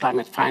instruments for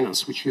climate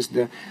finance, which is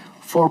the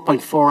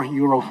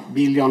 4.4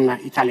 billion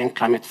Italian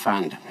Climate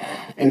Fund.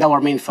 And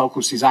our main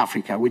focus is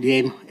Africa, with the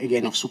aim,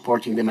 again, of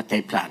supporting the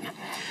Mattei Plan.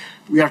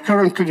 We are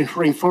currently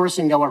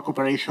reinforcing our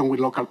cooperation with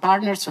local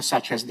partners,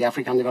 such as the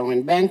African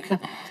Development Bank,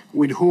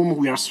 with whom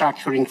we are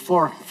structuring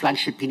 4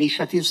 flagship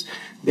initiatives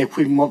that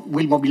will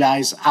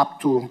mobilize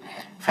up to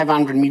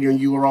 500 million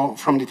euro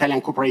from the Italian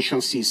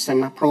cooperation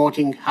system,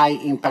 promoting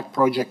high-impact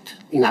projects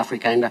in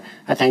Africa. And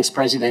I thank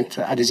President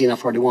Adesina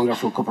for the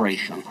wonderful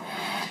cooperation.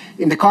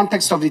 In the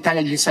context of the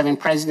Italian G7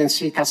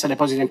 presidency, Cassa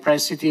Depositi e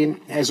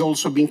Prestiti has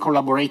also been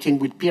collaborating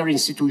with peer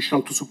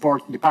institutions to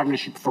support the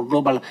Partnership for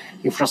Global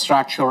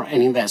Infrastructure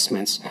and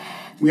Investments.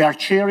 We are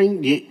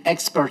chairing the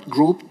expert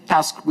group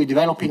tasked with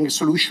developing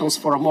solutions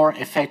for a more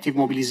effective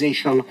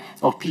mobilization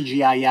of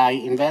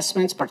PGII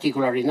investments,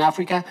 particularly in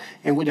Africa,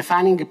 and with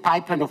defining a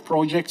pipeline of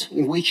projects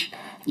in which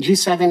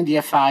G7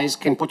 DFIs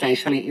can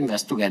potentially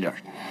invest together.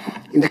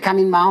 In the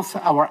coming month,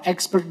 our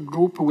expert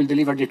group will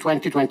deliver the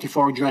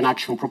 2024 joint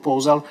action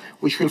proposal,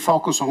 which will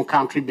focus on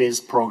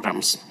country-based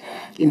programs.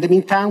 In the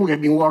meantime, we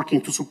have been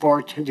working to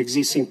support the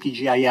existing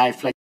PGII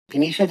flagship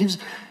initiatives,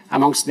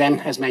 amongst them,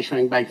 as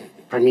mentioned by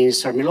Prime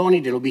Minister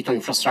Meloni, the Lobito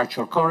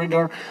Infrastructure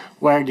Corridor,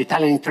 where the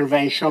Italian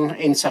intervention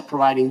aims at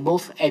providing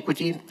both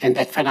equity and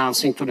debt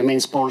financing to the main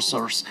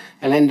sponsors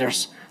and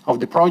lenders of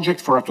the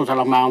project for a total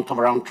amount of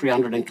around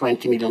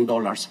 $320 million,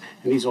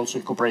 and is also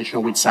in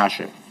cooperation with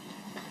SACE.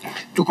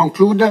 To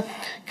conclude,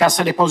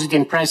 Cassa Depositi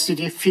e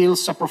Prestiti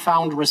feels a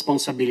profound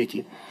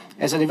responsibility.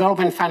 As a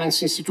development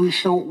finance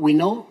institution, we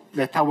know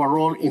that our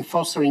role in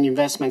fostering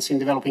investments in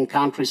developing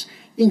countries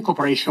in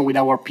cooperation with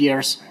our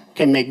peers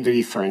can make the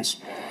difference.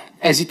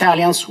 As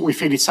Italians, we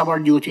feel it's our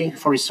duty,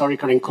 for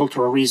historical and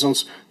cultural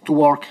reasons, to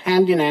work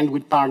hand in hand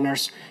with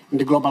partners in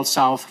the Global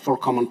South for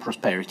common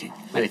prosperity.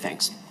 Many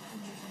thanks.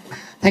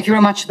 Thank you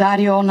very much,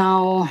 Dario.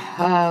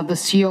 Now, the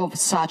CEO of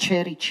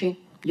SACE, Ricci,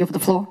 you have the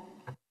floor.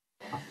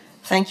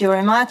 Thank you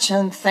very much,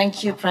 and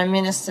thank you, Prime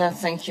Minister.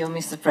 Thank you,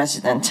 Mr.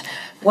 President.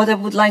 What I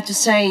would like to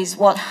say is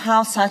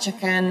how SACE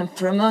can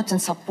promote and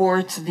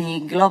support the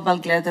global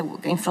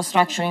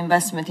infrastructure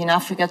investment in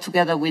Africa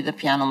together with the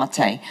Piano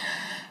Mattei.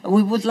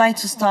 We would like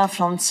to start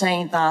from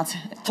saying that,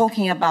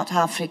 talking about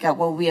Africa,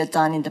 what we have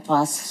done in the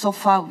past, so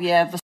far we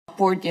have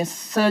supported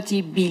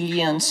 30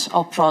 billion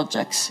of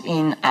projects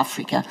in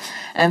Africa.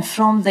 And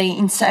from the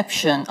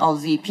inception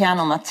of the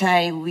Piano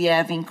Mattei, we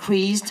have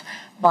increased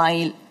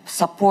by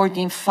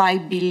supporting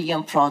 5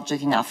 billion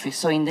projects in Africa.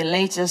 So in the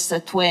latest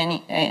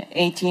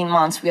 18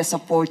 months, we have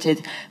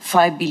supported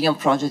 5 billion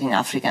projects in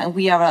Africa. And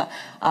we are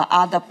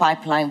other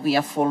pipeline we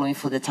are following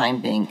for the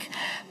time being.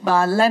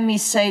 But let me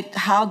say,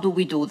 how do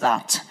we do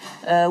that?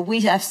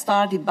 We have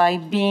started by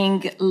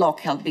being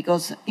local,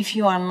 because if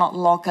you are not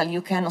local,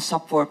 you cannot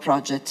support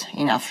projects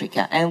in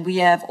Africa. And we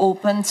have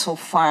opened so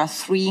far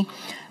 3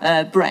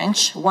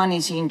 branches. One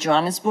is in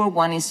Johannesburg,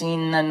 one is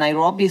in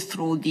Nairobi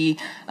through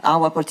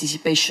our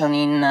participation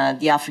in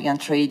the African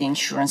Trade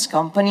Insurance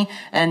Company,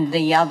 and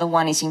the other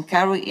one is in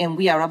Cairo, and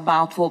we are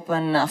about to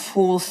open a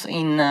 4th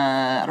in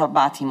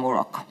Rabat in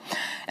Morocco.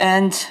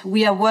 And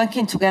we are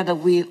working together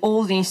with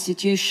all the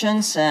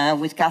institutions,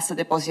 with Cassa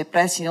Depositi e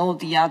Prestiti, all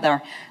the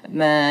other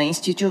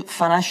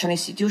financial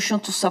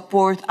institutions to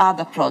support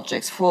other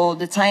projects. For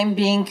the time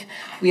being,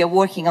 we are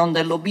working on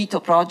the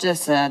Lobito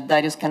projects,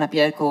 Darius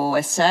Canapielco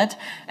has said,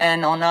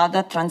 and on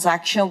other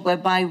transactions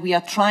whereby we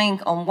are trying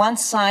on one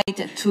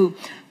side to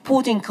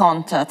put in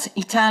contact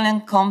Italian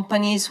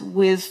companies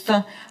with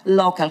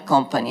local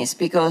companies,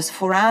 because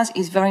for us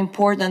it's very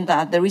important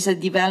that there is a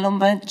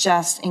development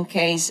just in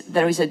case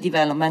there is a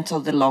development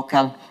of the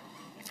local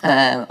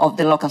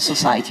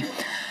society.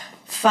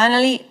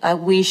 Finally, I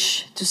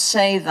wish to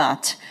say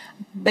that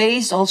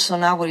based also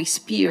on our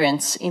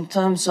experience in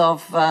terms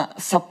of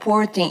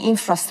supporting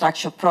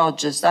infrastructure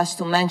projects, that's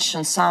to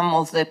mention some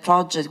of the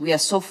projects we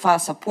have so far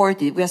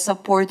supported. We have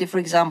supported, for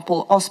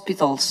example,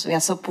 hospitals, we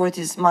have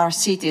supported smart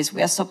cities,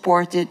 we have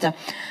supported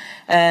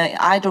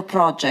hydro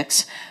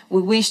projects.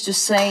 We wish to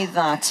say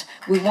that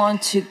we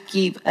want to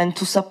give and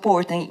to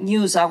support and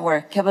use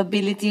our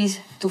capabilities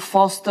to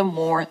foster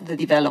more the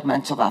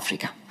development of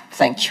Africa.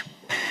 Thank you.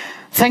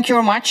 Thank you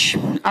very much.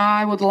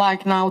 I would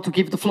like now to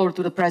give the floor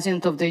to the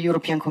President of the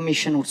European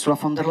Commission, Ursula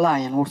von der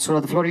Leyen.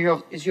 Ursula, the floor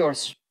is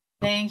yours.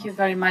 Thank you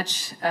very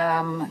much,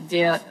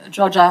 dear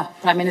Georgia,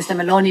 Prime Minister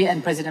Meloni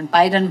and President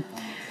Biden.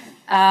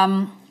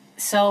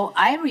 So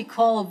I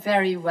recall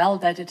very well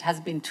that it has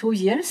been 2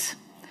 years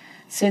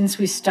since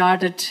we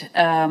started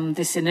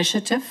this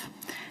initiative,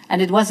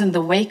 and it was in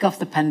the wake of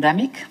the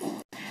pandemic.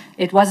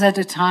 It was at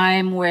a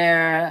time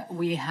where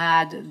we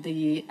had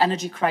the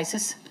energy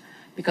crisis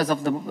because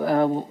of the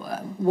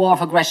war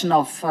of aggression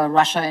of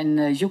Russia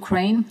in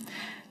Ukraine,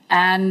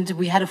 and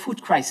we had a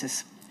food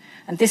crisis.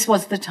 And this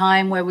was the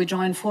time where we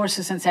joined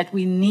forces and said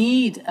we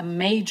need a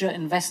major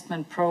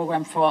investment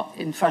program for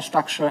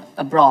infrastructure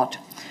abroad.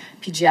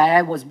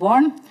 PGII was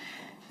born.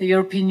 The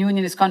European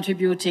Union is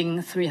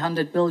contributing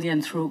 300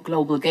 billion through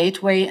Global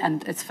Gateway,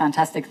 and it's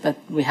fantastic that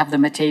we have the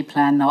Mattei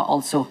plan now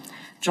also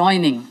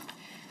joining.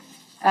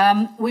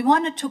 We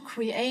wanted to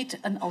create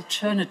an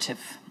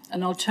alternative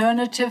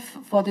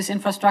for this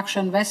infrastructure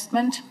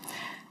investment.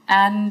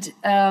 And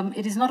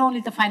it is not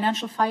only the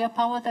financial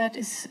firepower that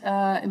is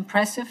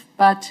impressive,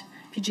 but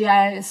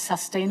PGII is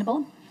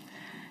sustainable.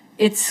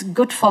 It's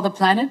good for the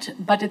planet,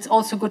 but it's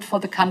also good for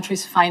the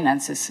country's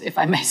finances, if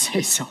I may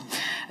say so.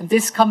 And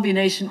this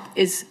combination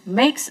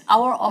makes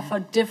our offer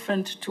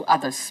different to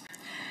others.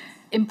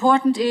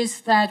 Important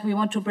is that we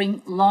want to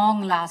bring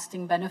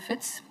long-lasting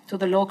benefits to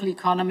the local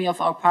economy of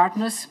our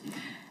partners.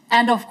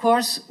 And of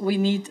course, we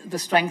need the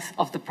strength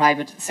of the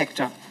private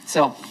sector.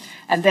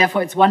 And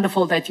therefore, it's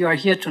wonderful that you are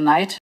here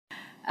tonight.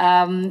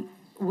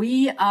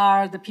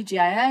 The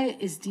PGII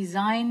is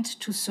designed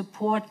to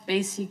support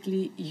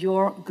basically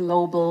your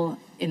global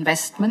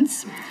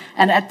investments.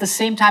 And at the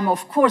same time,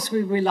 of course,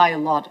 we rely a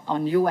lot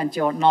on you and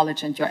your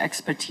knowledge and your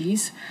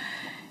expertise.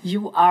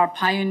 You are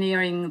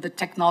pioneering the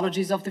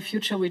technologies of the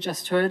future, we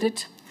just heard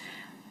it.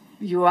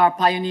 You are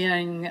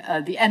pioneering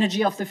the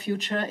energy of the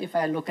future. If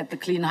I look at the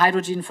clean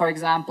hydrogen, for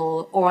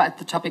example, or at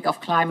the topic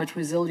of climate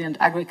resilient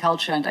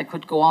agriculture, and I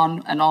could go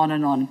on and on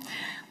and on.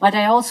 What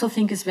I also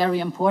think is very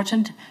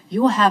important,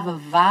 you have a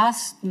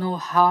vast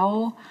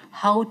know-how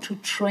how to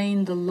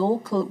train the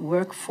local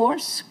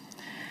workforce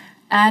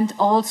and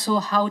also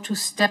how to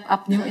step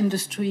up new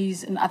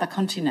industries in other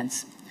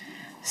continents.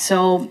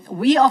 So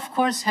we, of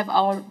course, have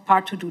our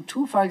part to do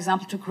too, for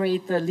example, to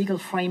create the legal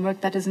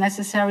framework that is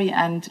necessary.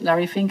 And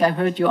Larry Fink, I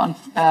heard you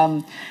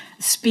on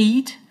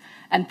speed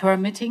and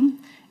permitting.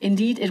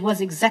 Indeed, it was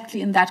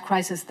exactly in that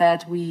crisis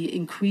that we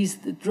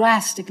increased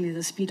drastically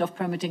the speed of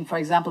permitting, for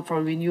example,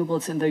 for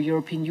renewables in the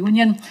European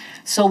Union.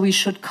 So we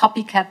should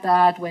copycat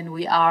that when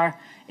we are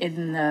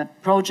in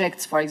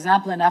projects, for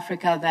example, in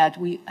Africa, that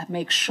we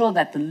make sure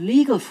that the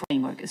legal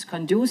framework is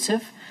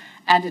conducive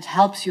and it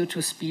helps you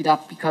to speed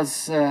up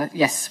because,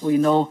 yes, we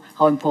know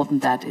how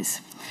important that is.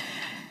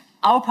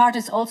 Our part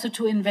is also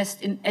to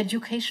invest in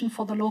education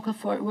for the local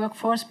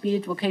workforce, be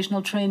it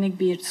vocational training,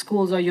 be it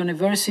schools or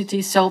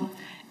universities. So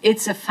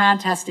it's a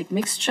fantastic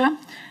mixture.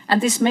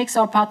 And this makes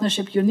our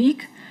partnership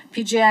unique.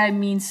 PGI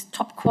means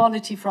top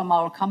quality from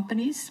our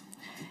companies.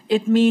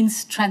 It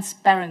means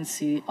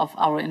transparency of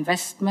our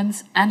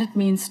investments, and it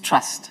means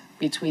trust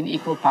between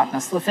equal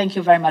partners. So thank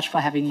you very much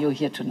for having you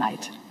here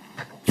tonight.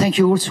 Thank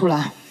you,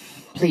 Ursula.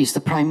 Please, the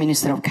Prime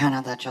Minister of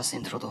Canada,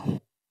 Justin Trudeau.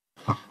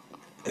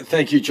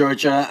 Thank you,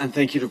 Georgia, and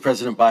thank you to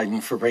President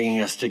Biden for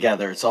bringing us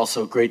together. It's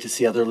also great to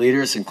see other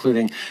leaders,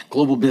 including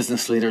global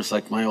business leaders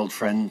like my old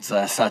friends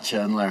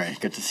Satya and Larry.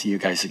 Good to see you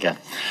guys again.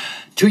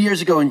 2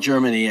 years ago in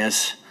Germany,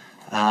 as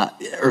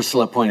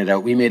Ursula pointed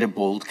out, we made a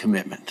bold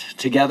commitment.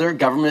 Together,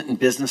 government and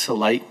business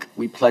alike,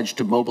 we pledged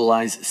to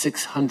mobilize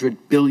 $600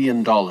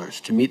 billion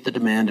to meet the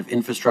demand of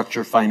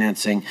infrastructure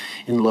financing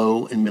in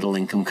low and middle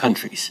income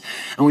countries.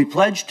 And we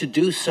pledged to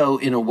do so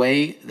in a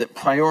way that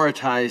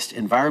prioritized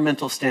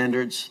environmental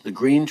standards, the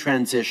green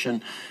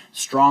transition,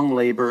 strong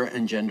labor,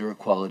 and gender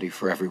equality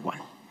for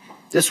everyone.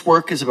 This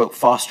work is about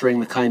fostering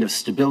the kind of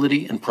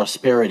stability and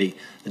prosperity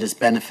that has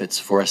benefits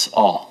for us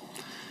all.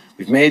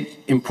 We've made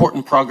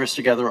important progress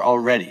together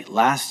already.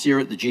 Last year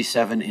at the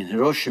G7 in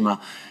Hiroshima,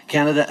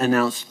 Canada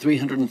announced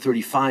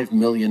 $335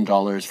 million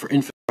for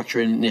infrastructure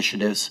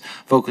initiatives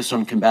focused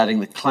on combating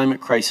the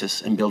climate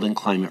crisis and building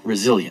climate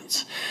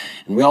resilience.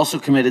 And we also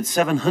committed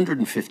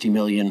 $750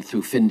 million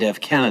through FinDev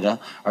Canada,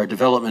 our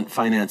development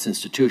finance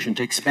institution,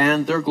 to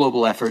expand their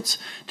global efforts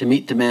to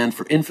meet demand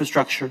for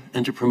infrastructure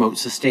and to promote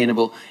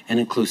sustainable and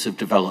inclusive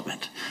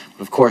development.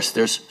 But of course,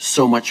 there's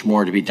so much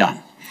more to be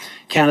done.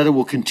 Canada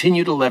will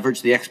continue to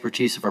leverage the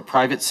expertise of our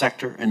private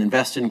sector and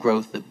invest in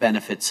growth that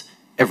benefits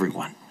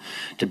everyone.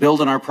 To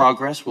build on our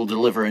progress, we'll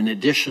deliver an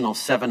additional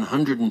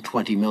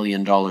 $720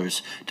 million to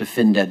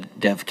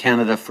FinDev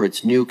Canada for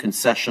its new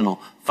concessional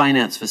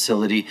finance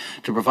facility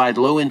to provide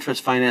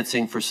low-interest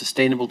financing for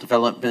sustainable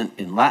development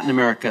in Latin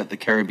America, the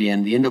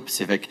Caribbean, the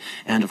Indo-Pacific,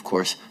 and, of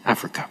course,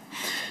 Africa.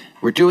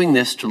 We're doing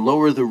this to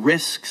lower the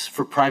risks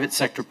for private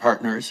sector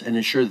partners and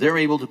ensure they're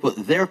able to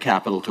put their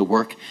capital to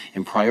work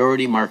in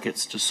priority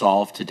markets to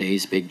solve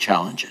today's big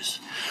challenges.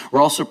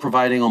 We're also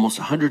providing almost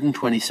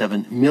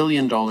 $127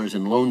 million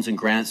in loans and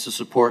grants to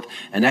support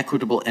an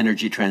equitable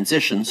energy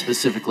transition,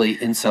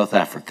 specifically in South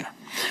Africa.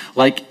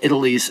 Like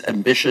Italy's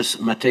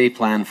ambitious Mattei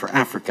Plan for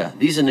Africa,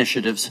 these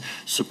initiatives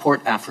support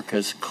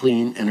Africa's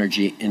clean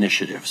energy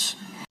initiatives.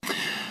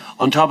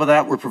 On top of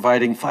that, we're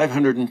providing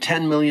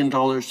 $510 million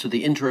to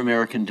the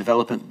Inter-American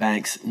Development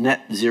Bank's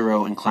Net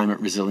Zero and Climate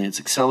Resilience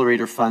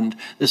Accelerator Fund.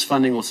 This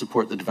funding will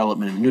support the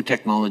development of new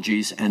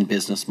technologies and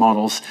business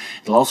models.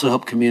 It'll also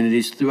help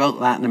communities throughout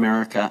Latin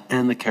America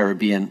and the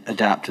Caribbean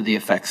adapt to the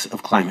effects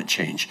of climate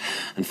change.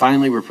 And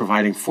finally, we're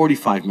providing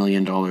 $45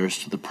 million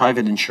to the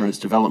Private Insurance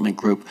Development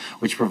Group,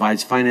 which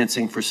provides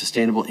financing for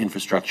sustainable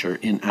infrastructure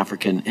in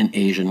African and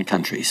Asian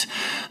countries.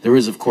 There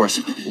is, of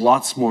course,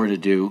 lots more to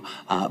do,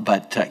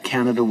 but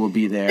Canada will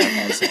be there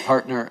as a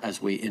partner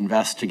as we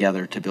invest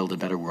together to build a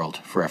better world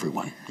for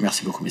everyone.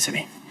 Merci beaucoup, mes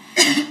amis.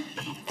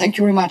 Thank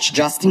you very much,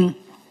 Justin.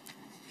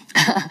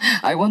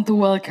 I want to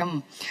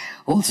welcome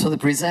also the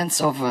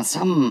presence of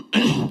some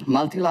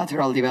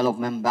multilateral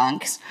development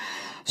banks.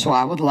 So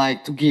I would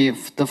like to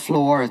give the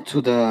floor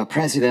to the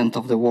president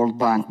of the World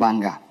Bank,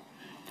 Banga.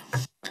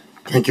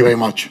 Thank you very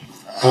much.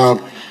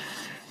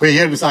 We're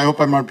here, I hope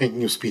I'm not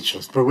making you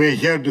speechless, but we're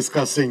here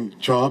discussing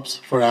jobs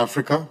for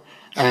Africa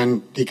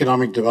and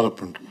economic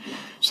development.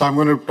 So I'm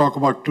going to talk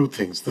about two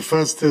things. The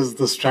first is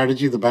the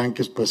strategy the bank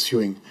is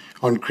pursuing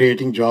on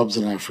creating jobs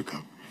in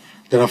Africa.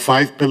 There are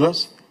 5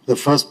 pillars. The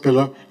first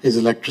pillar is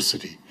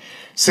electricity.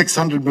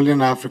 600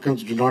 million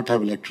Africans do not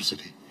have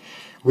electricity.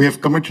 We have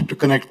committed to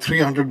connect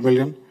 300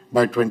 million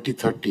by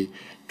 2030,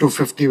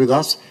 250 with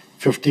us,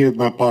 50 with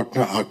my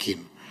partner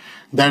Akin.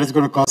 That is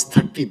going to cost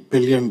 $30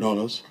 billion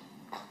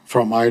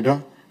from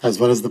IDA as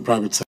well as the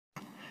private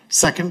sector.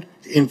 Second,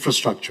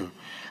 infrastructure.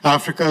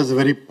 Africa is a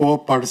very poor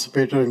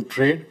participator in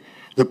trade.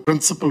 The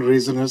principal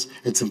reason is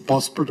it's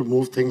impossible to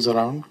move things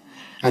around,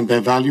 and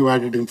their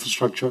value-added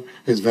infrastructure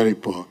is very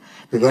poor.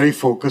 We're very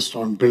focused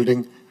on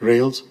building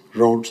rails,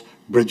 roads,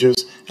 bridges,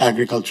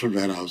 agricultural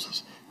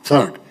warehouses.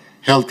 Third,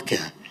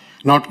 healthcare.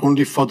 Not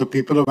only for the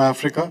people of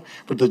Africa,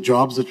 but the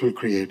jobs it will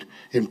create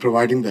in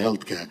providing the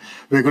healthcare.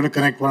 We're going to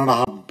connect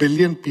 1.5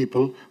 billion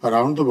people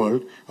around the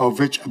world, of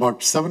which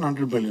about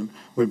 700 million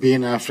will be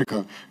in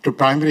Africa, to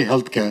primary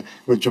healthcare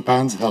with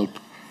Japan's help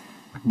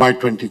by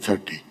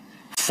 2030.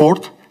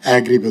 Fourth,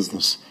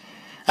 agribusiness.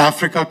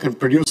 Africa can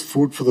produce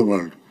food for the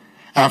world.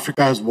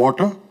 Africa has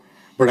water,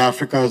 but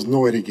Africa has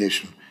no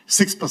irrigation.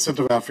 6%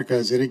 of Africa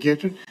is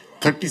irrigated,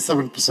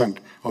 37%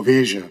 of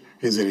Asia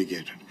is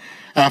irrigated.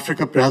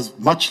 Africa has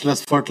much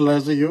less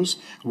fertilizer use,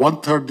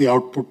 1/3 the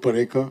output per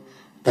acre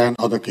than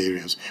other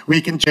areas.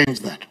 We can change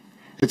that.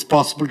 It's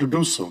possible to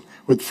do so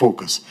with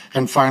focus.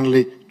 And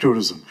finally,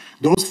 tourism.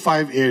 Those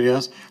 5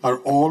 areas are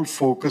all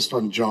focused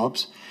on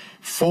jobs.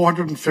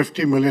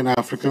 450 million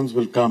Africans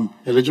will come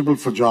eligible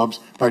for jobs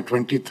by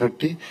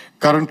 2030.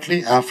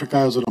 Currently,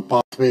 Africa is on a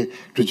pathway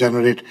to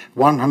generate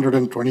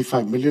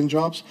 125 million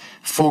jobs.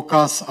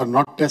 Forecasts are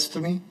not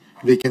destiny.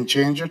 We can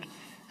change it,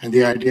 and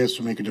the idea is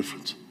to make a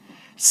difference.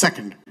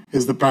 Second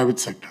is the private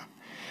sector.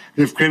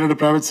 We've created a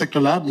private sector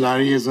lab.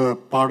 Larry is a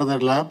part of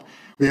that lab.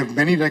 We have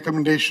many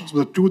recommendations,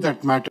 but the two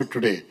that matter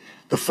today.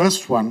 The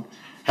first one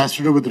has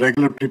to do with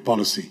regulatory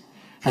policy,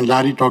 and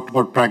Larry talked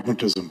about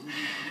pragmatism.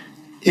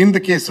 In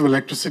the case of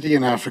electricity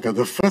in Africa,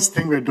 the first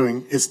thing we're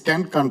doing is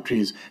 10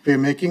 countries. We're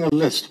making a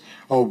list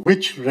of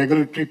which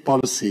regulatory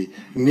policy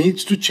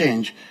needs to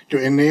change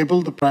to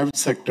enable the private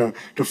sector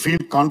to feel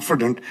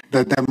confident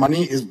that their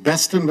money is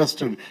best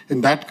invested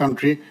in that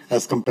country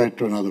as compared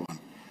to another one.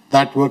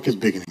 That work is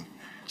beginning.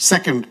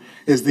 Second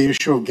is the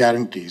issue of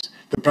guarantees.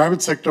 The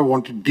private sector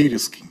wanted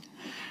de-risking.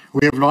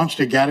 We have launched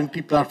a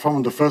guarantee platform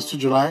on the 1st of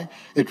July.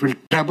 It will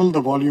treble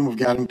the volume of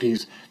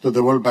guarantees that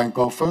the World Bank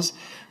offers.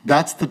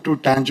 That's the two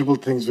tangible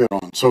things we're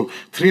on. So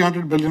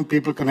 300 billion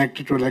people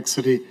connected to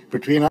electricity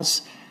between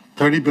us,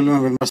 30 billion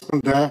of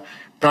investment there,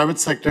 private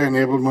sector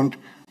enablement.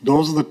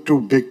 Those are the two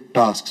big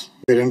tasks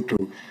we're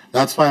into.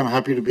 That's why I'm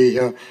happy to be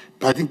here.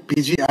 I think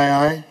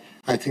PGII,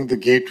 I think the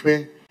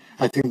Gateway,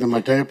 I think the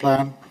Mateo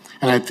Plan,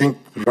 and I think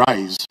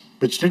RISE,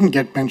 which didn't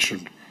get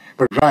mentioned,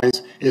 but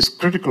RISE is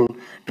critical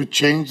to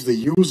change the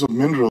use of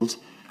minerals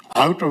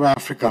out of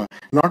Africa,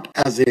 not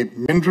as a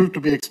mineral to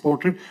be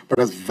exported, but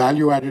as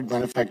value-added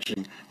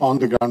manufacturing on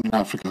the ground in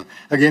Africa.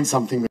 Again,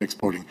 something we're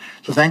exporting.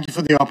 So thank you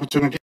for the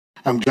opportunity.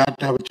 I'm glad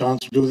to have a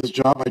chance to do this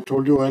job. I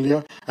told you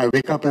earlier, I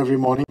wake up every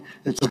morning.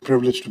 It's a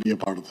privilege to be a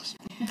part of this.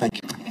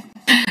 Thank you.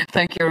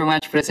 Thank you very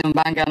much, President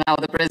Banga. Now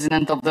the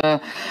President of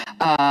the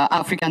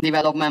African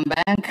Development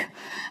Bank,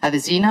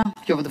 Adesina,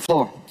 you have the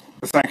floor.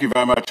 Thank you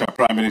very much,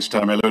 Prime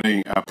Minister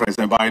Meloni,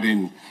 President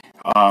Biden,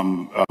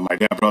 my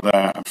dear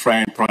brother and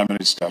friend, Prime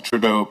Minister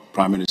Trudeau,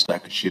 Prime Minister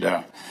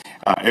Kishida,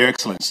 Your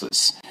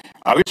Excellencies.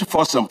 I wish to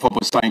first and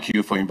foremost thank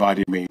you for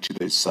inviting me to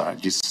this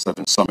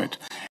G7 summit.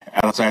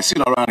 As I sit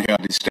around here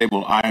at this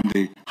table, I am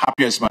the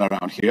happiest man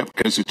around here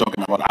because we're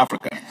talking about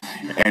Africa.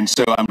 And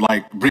so I'm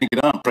like, bring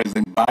it on.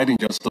 President Biden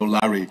just told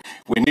Larry,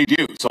 we need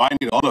you. So I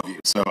need all of you.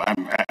 So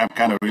I'm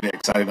kind of really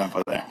excited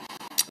about that.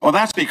 Well,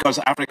 that's because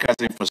Africa's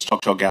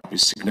infrastructure gap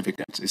is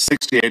significant. It's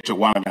 $68 to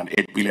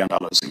 $108 billion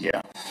a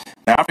year.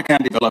 The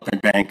African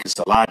Development Bank is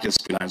the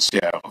largest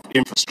financier of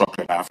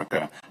infrastructure in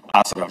Africa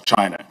outside of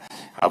China.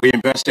 We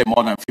invested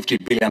more than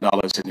 $50 billion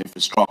in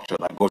infrastructure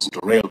that goes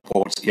into rail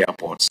ports,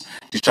 airports,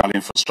 digital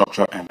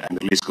infrastructure, and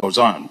the list goes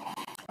on.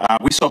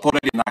 We supported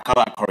the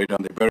Nakala corridor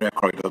and the Berea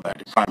corridor that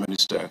the Prime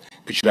Minister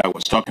Kishida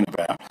was talking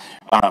about,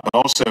 but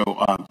also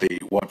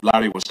what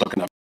Larry was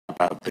talking about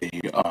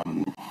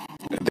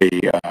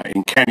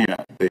in Kenya,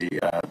 the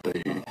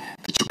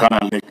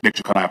Lake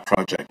Turkana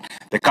project.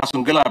 The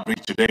Kasungila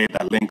Bridge today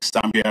that links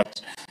Zambia,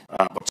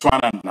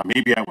 Botswana, and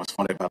Namibia was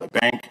funded by the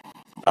bank.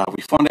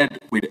 We funded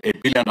with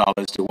 $1 billion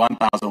the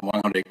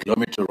 1,100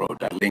 kilometer road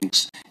that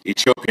links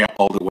Ethiopia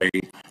all the way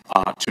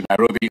to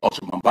Nairobi or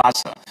to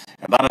Mombasa.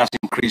 And that has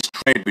increased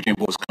trade between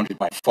both countries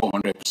by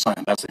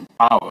 400%. That's the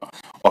power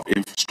of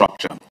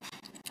infrastructure.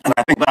 And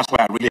I think that's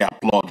why I really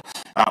applaud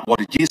what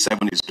the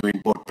G7 is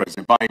doing, both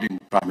President Biden,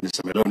 Prime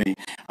Minister Meloni,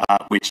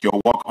 with your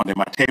work on the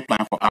Mateo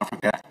Plan for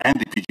Africa and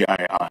the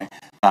PGII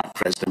that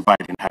President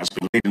Biden has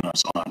been leading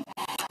us on.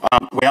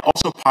 We are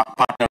also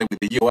partnering with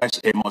the U.S.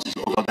 Amos is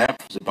over there,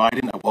 President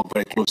Biden. I work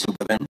very closely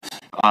with them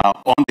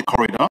on the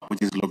corridor,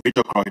 which is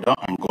Lobito Corridor,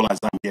 Angola,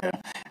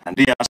 Zambia, and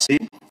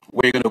DRC.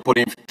 We're going to put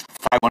in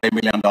 $500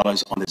 million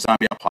on the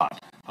Zambia part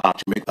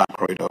to make that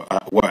corridor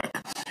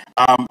work.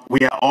 We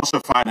are also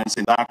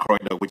financing that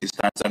corridor, which is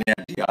Tanzania,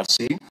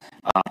 DRC,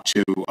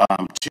 to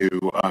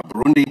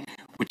Burundi,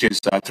 which is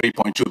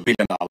 $3.2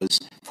 billion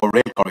for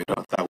rail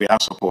corridor that we are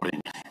supporting,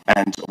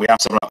 and we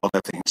have several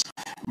other things.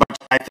 But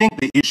I think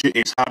the issue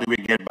is how do we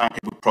get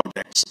bankable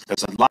projects?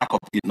 There's a lack of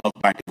enough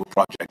bankable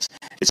projects.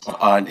 It's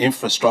an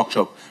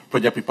infrastructure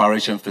project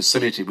preparation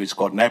facility, which is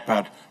called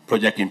NEPAD,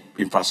 Project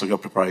Infrastructure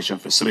Preparation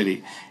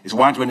Facility. It's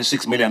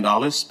 $126 million,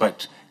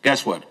 but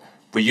guess what?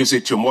 We use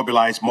it to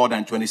mobilize more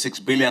than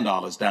 $26 billion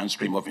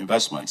downstream of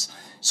investments.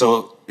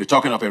 So you're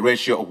talking of a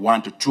ratio of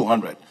 1 to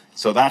 200.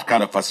 So that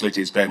kind of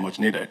facility is very much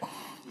needed.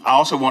 I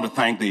also want to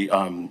thank the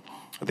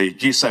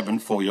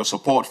G7 for your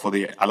support for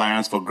the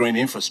Alliance for Green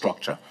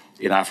Infrastructure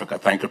in Africa.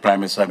 Thank you,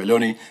 Prime Minister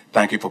Meloni.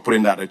 Thank you for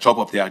putting that at the top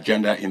of the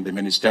agenda in the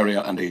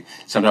ministerial and the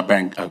Central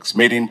Bank's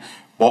meeting.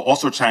 But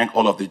also thank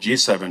all of the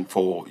G7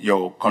 for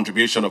your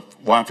contribution of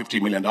 $150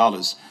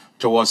 million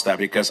towards that,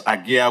 because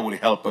AGIA will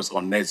help us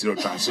on net zero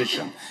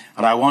transition.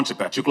 And I want to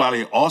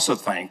particularly also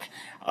thank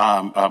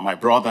my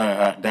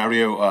brother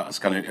Dario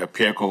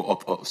Pierco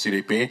of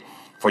CDP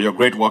for your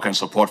great work and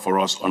support for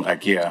us on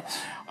AGIA.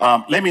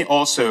 Let me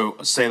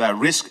also say that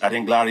risk, I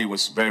think Larry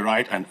was very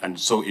right, and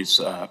so is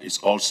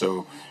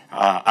also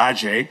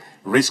Ajay.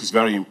 Risk is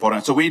very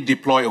important. So we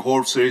deploy a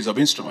whole series of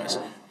instruments.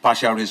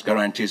 partial risk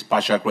guarantees,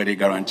 partial credit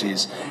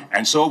guarantees.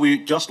 And so we,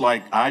 just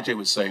like Ajay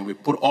was saying, we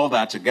put all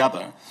that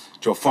together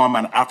to form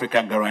an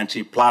Africa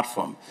guarantee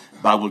platform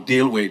that will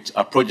deal with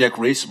project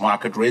risk,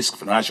 market risk,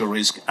 financial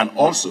risk, and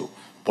also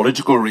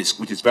political risk,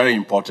 which is very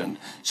important,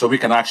 so we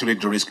can actually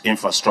de-risk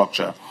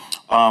infrastructure.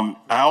 I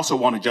also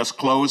want to just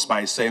close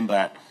by saying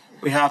that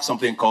we have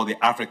something called the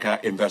Africa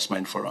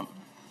Investment Forum.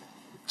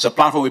 It's a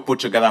platform we put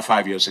together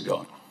 5 years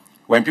ago.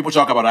 When people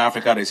talk about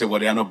Africa, they say, well,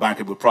 there are no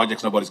bankable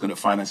projects, nobody's going to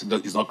finance it.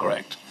 It's not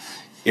correct.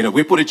 You know,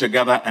 we put it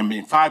together, and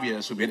in 5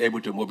 years, we've been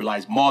able to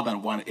mobilize more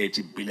than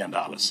 $180 billion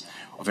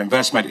of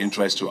investment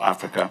interest to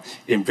Africa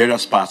in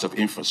various parts of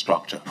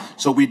infrastructure.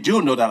 So we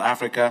do know that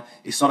Africa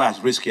is not as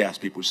risky as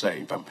people say.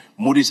 In fact,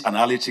 Moody's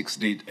Analytics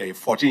did a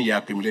 14-year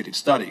accumulated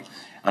study,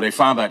 and they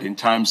found that in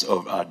terms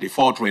of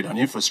default rate on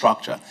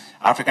infrastructure,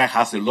 Africa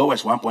has the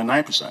lowest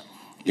 1.9%.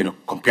 You know,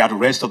 compared to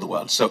the rest of the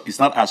world. So it's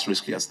not as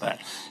risky as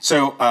that.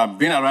 So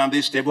being around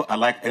this table, I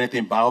like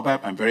anything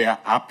Baobab. I'm very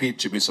happy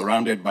to be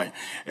surrounded by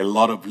a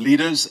lot of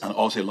leaders and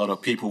also a lot of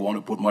people who want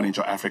to put money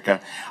into Africa.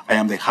 I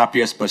am the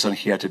happiest person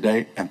here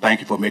today, and thank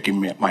you for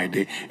making my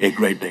day a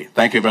great day.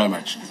 Thank you very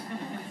much.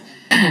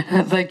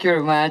 Thank you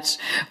very much,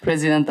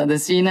 President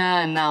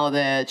Adesina. And now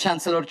the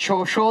Chancellor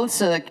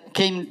Scholz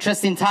came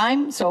just in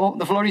time, so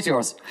the floor is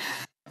yours.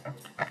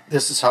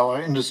 This is how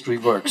our industry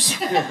works.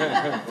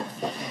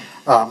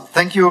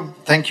 Thank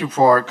you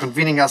for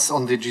convening us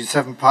on the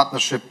G7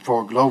 Partnership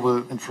for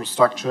Global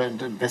Infrastructure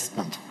and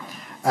Investment.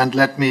 And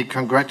let me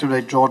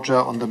congratulate Georgia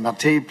on the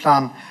Mattei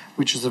Plan,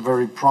 which is a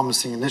very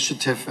promising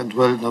initiative and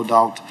will no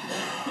doubt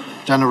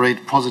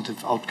generate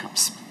positive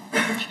outcomes.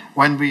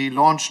 When we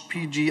launched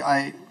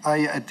PGII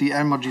at the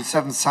Elmo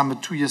G7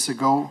 Summit 2 years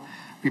ago,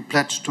 we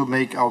pledged to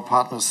make our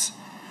partners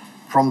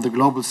from the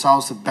Global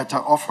South a better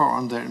offer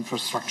on their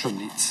infrastructure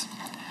needs,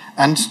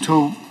 and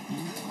to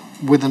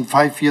within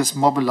 5 years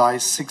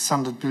mobilize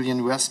 $600 billion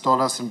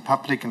in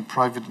public and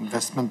private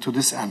investment to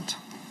this end.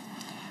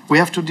 We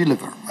have to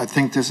deliver. I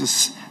think this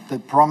is the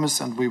promise,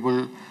 and we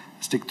will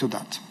stick to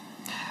that.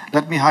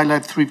 Let me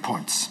highlight 3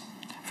 points.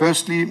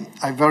 Firstly,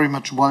 I very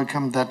much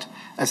welcome that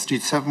as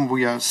G7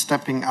 we are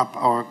stepping up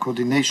our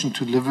coordination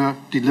to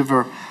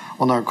deliver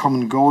on our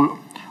common goal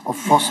of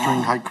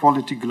fostering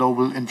high-quality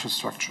global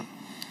infrastructure.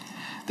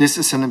 This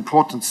is an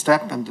important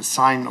step and a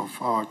sign of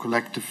our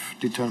collective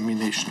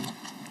determination.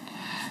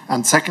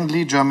 And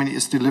secondly, Germany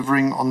is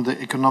delivering on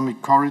the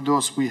economic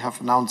corridors we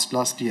have announced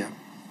last year.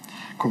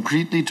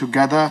 Concretely,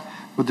 together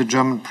with the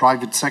German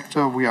private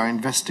sector, we are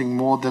investing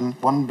more than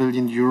 €1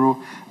 billion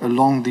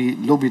along the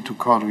Lobito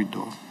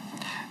corridor.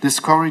 This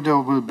corridor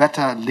will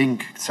better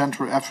link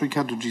Central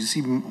Africa to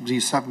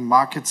G7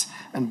 markets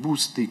and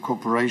boost the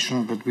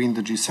cooperation between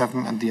the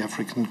G7 and the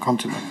African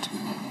continent.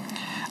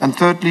 And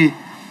thirdly,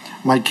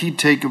 my key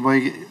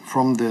takeaway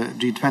from the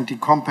G20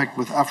 Compact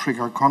with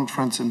Africa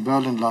conference in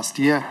Berlin last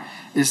year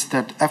is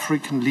that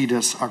African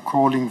leaders are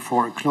calling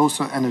for a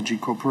closer energy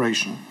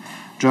cooperation.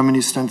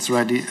 Germany stands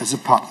ready as a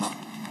partner.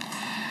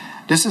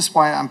 This is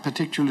why I'm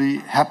particularly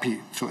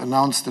happy to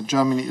announce that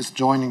Germany is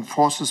joining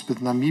forces with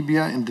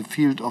Namibia in the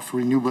field of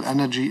renewable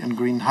energy and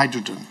green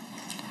hydrogen.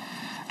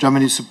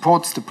 Germany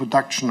supports the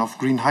production of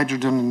green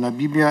hydrogen in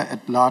Namibia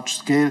at large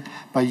scale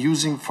by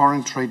using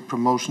foreign trade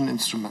promotion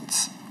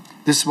instruments.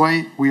 This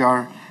way, we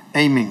are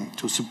aiming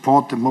to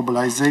support the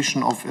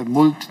mobilization of a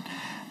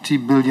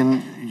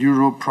multi-billion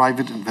euro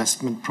private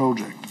investment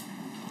project.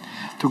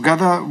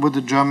 Together with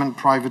the German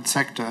private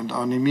sector and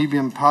our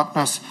Namibian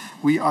partners,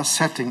 we are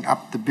setting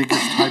up the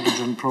biggest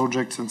hydrogen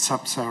projects in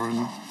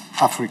sub-Saharan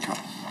Africa.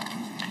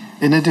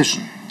 In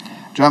addition,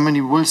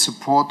 Germany will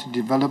support the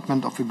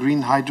development of a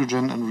green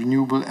hydrogen and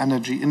renewable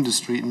energy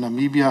industry in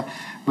Namibia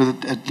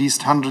with at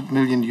least €100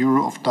 million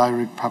of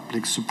direct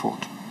public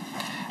support.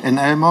 In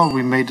Elmore,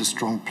 we made a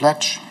strong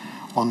pledge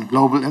on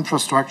global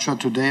infrastructure.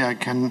 Today, I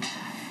can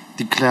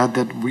declare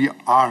that we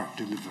are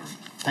delivering.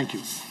 Thank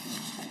you.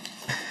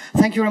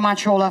 Thank you very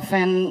much, Olaf,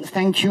 and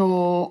thank you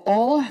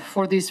all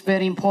for this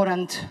very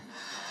important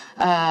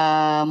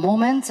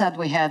moment that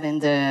we had in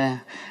the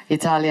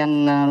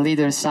Italian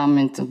Leaders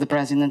Summit of the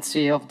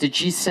presidency of the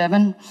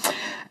G7.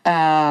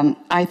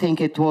 I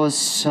think it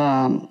was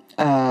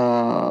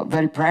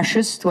very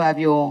precious to have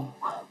you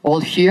all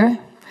here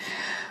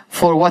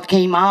for what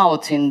came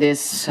out in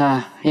this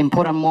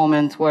important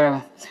moment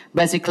were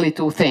basically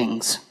 2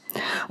 things.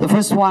 The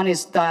first one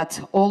is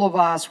that all of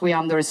us, we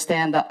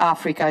understand that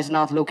Africa is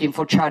not looking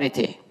for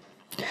charity.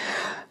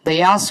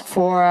 They ask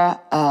for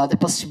the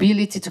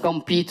possibility to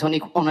compete on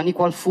an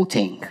equal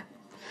footing.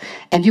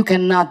 And you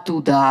cannot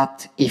do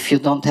that if you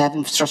don't have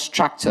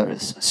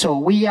infrastructures. So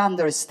we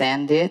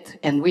understand it,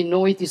 and we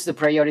know it is the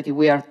priority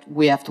we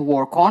have to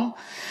work on.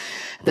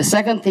 The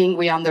second thing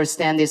we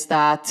understand is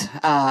that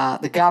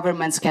the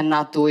governments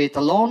cannot do it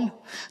alone.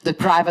 The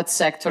private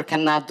sector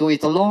cannot do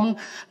it alone.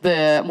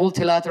 The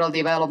multilateral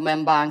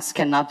development banks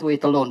cannot do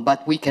it alone,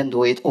 but we can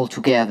do it all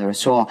together.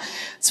 So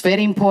it's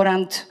very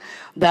important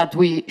that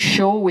we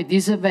show with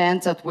this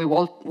event that we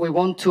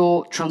want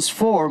to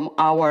transform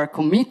our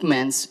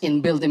commitments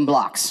in building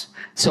blocks.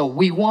 So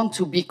we want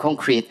to be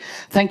concrete.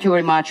 Thank you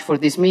very much for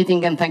this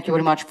meeting, and thank you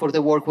very much for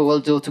the work we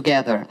will do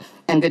together.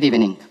 And good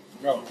evening.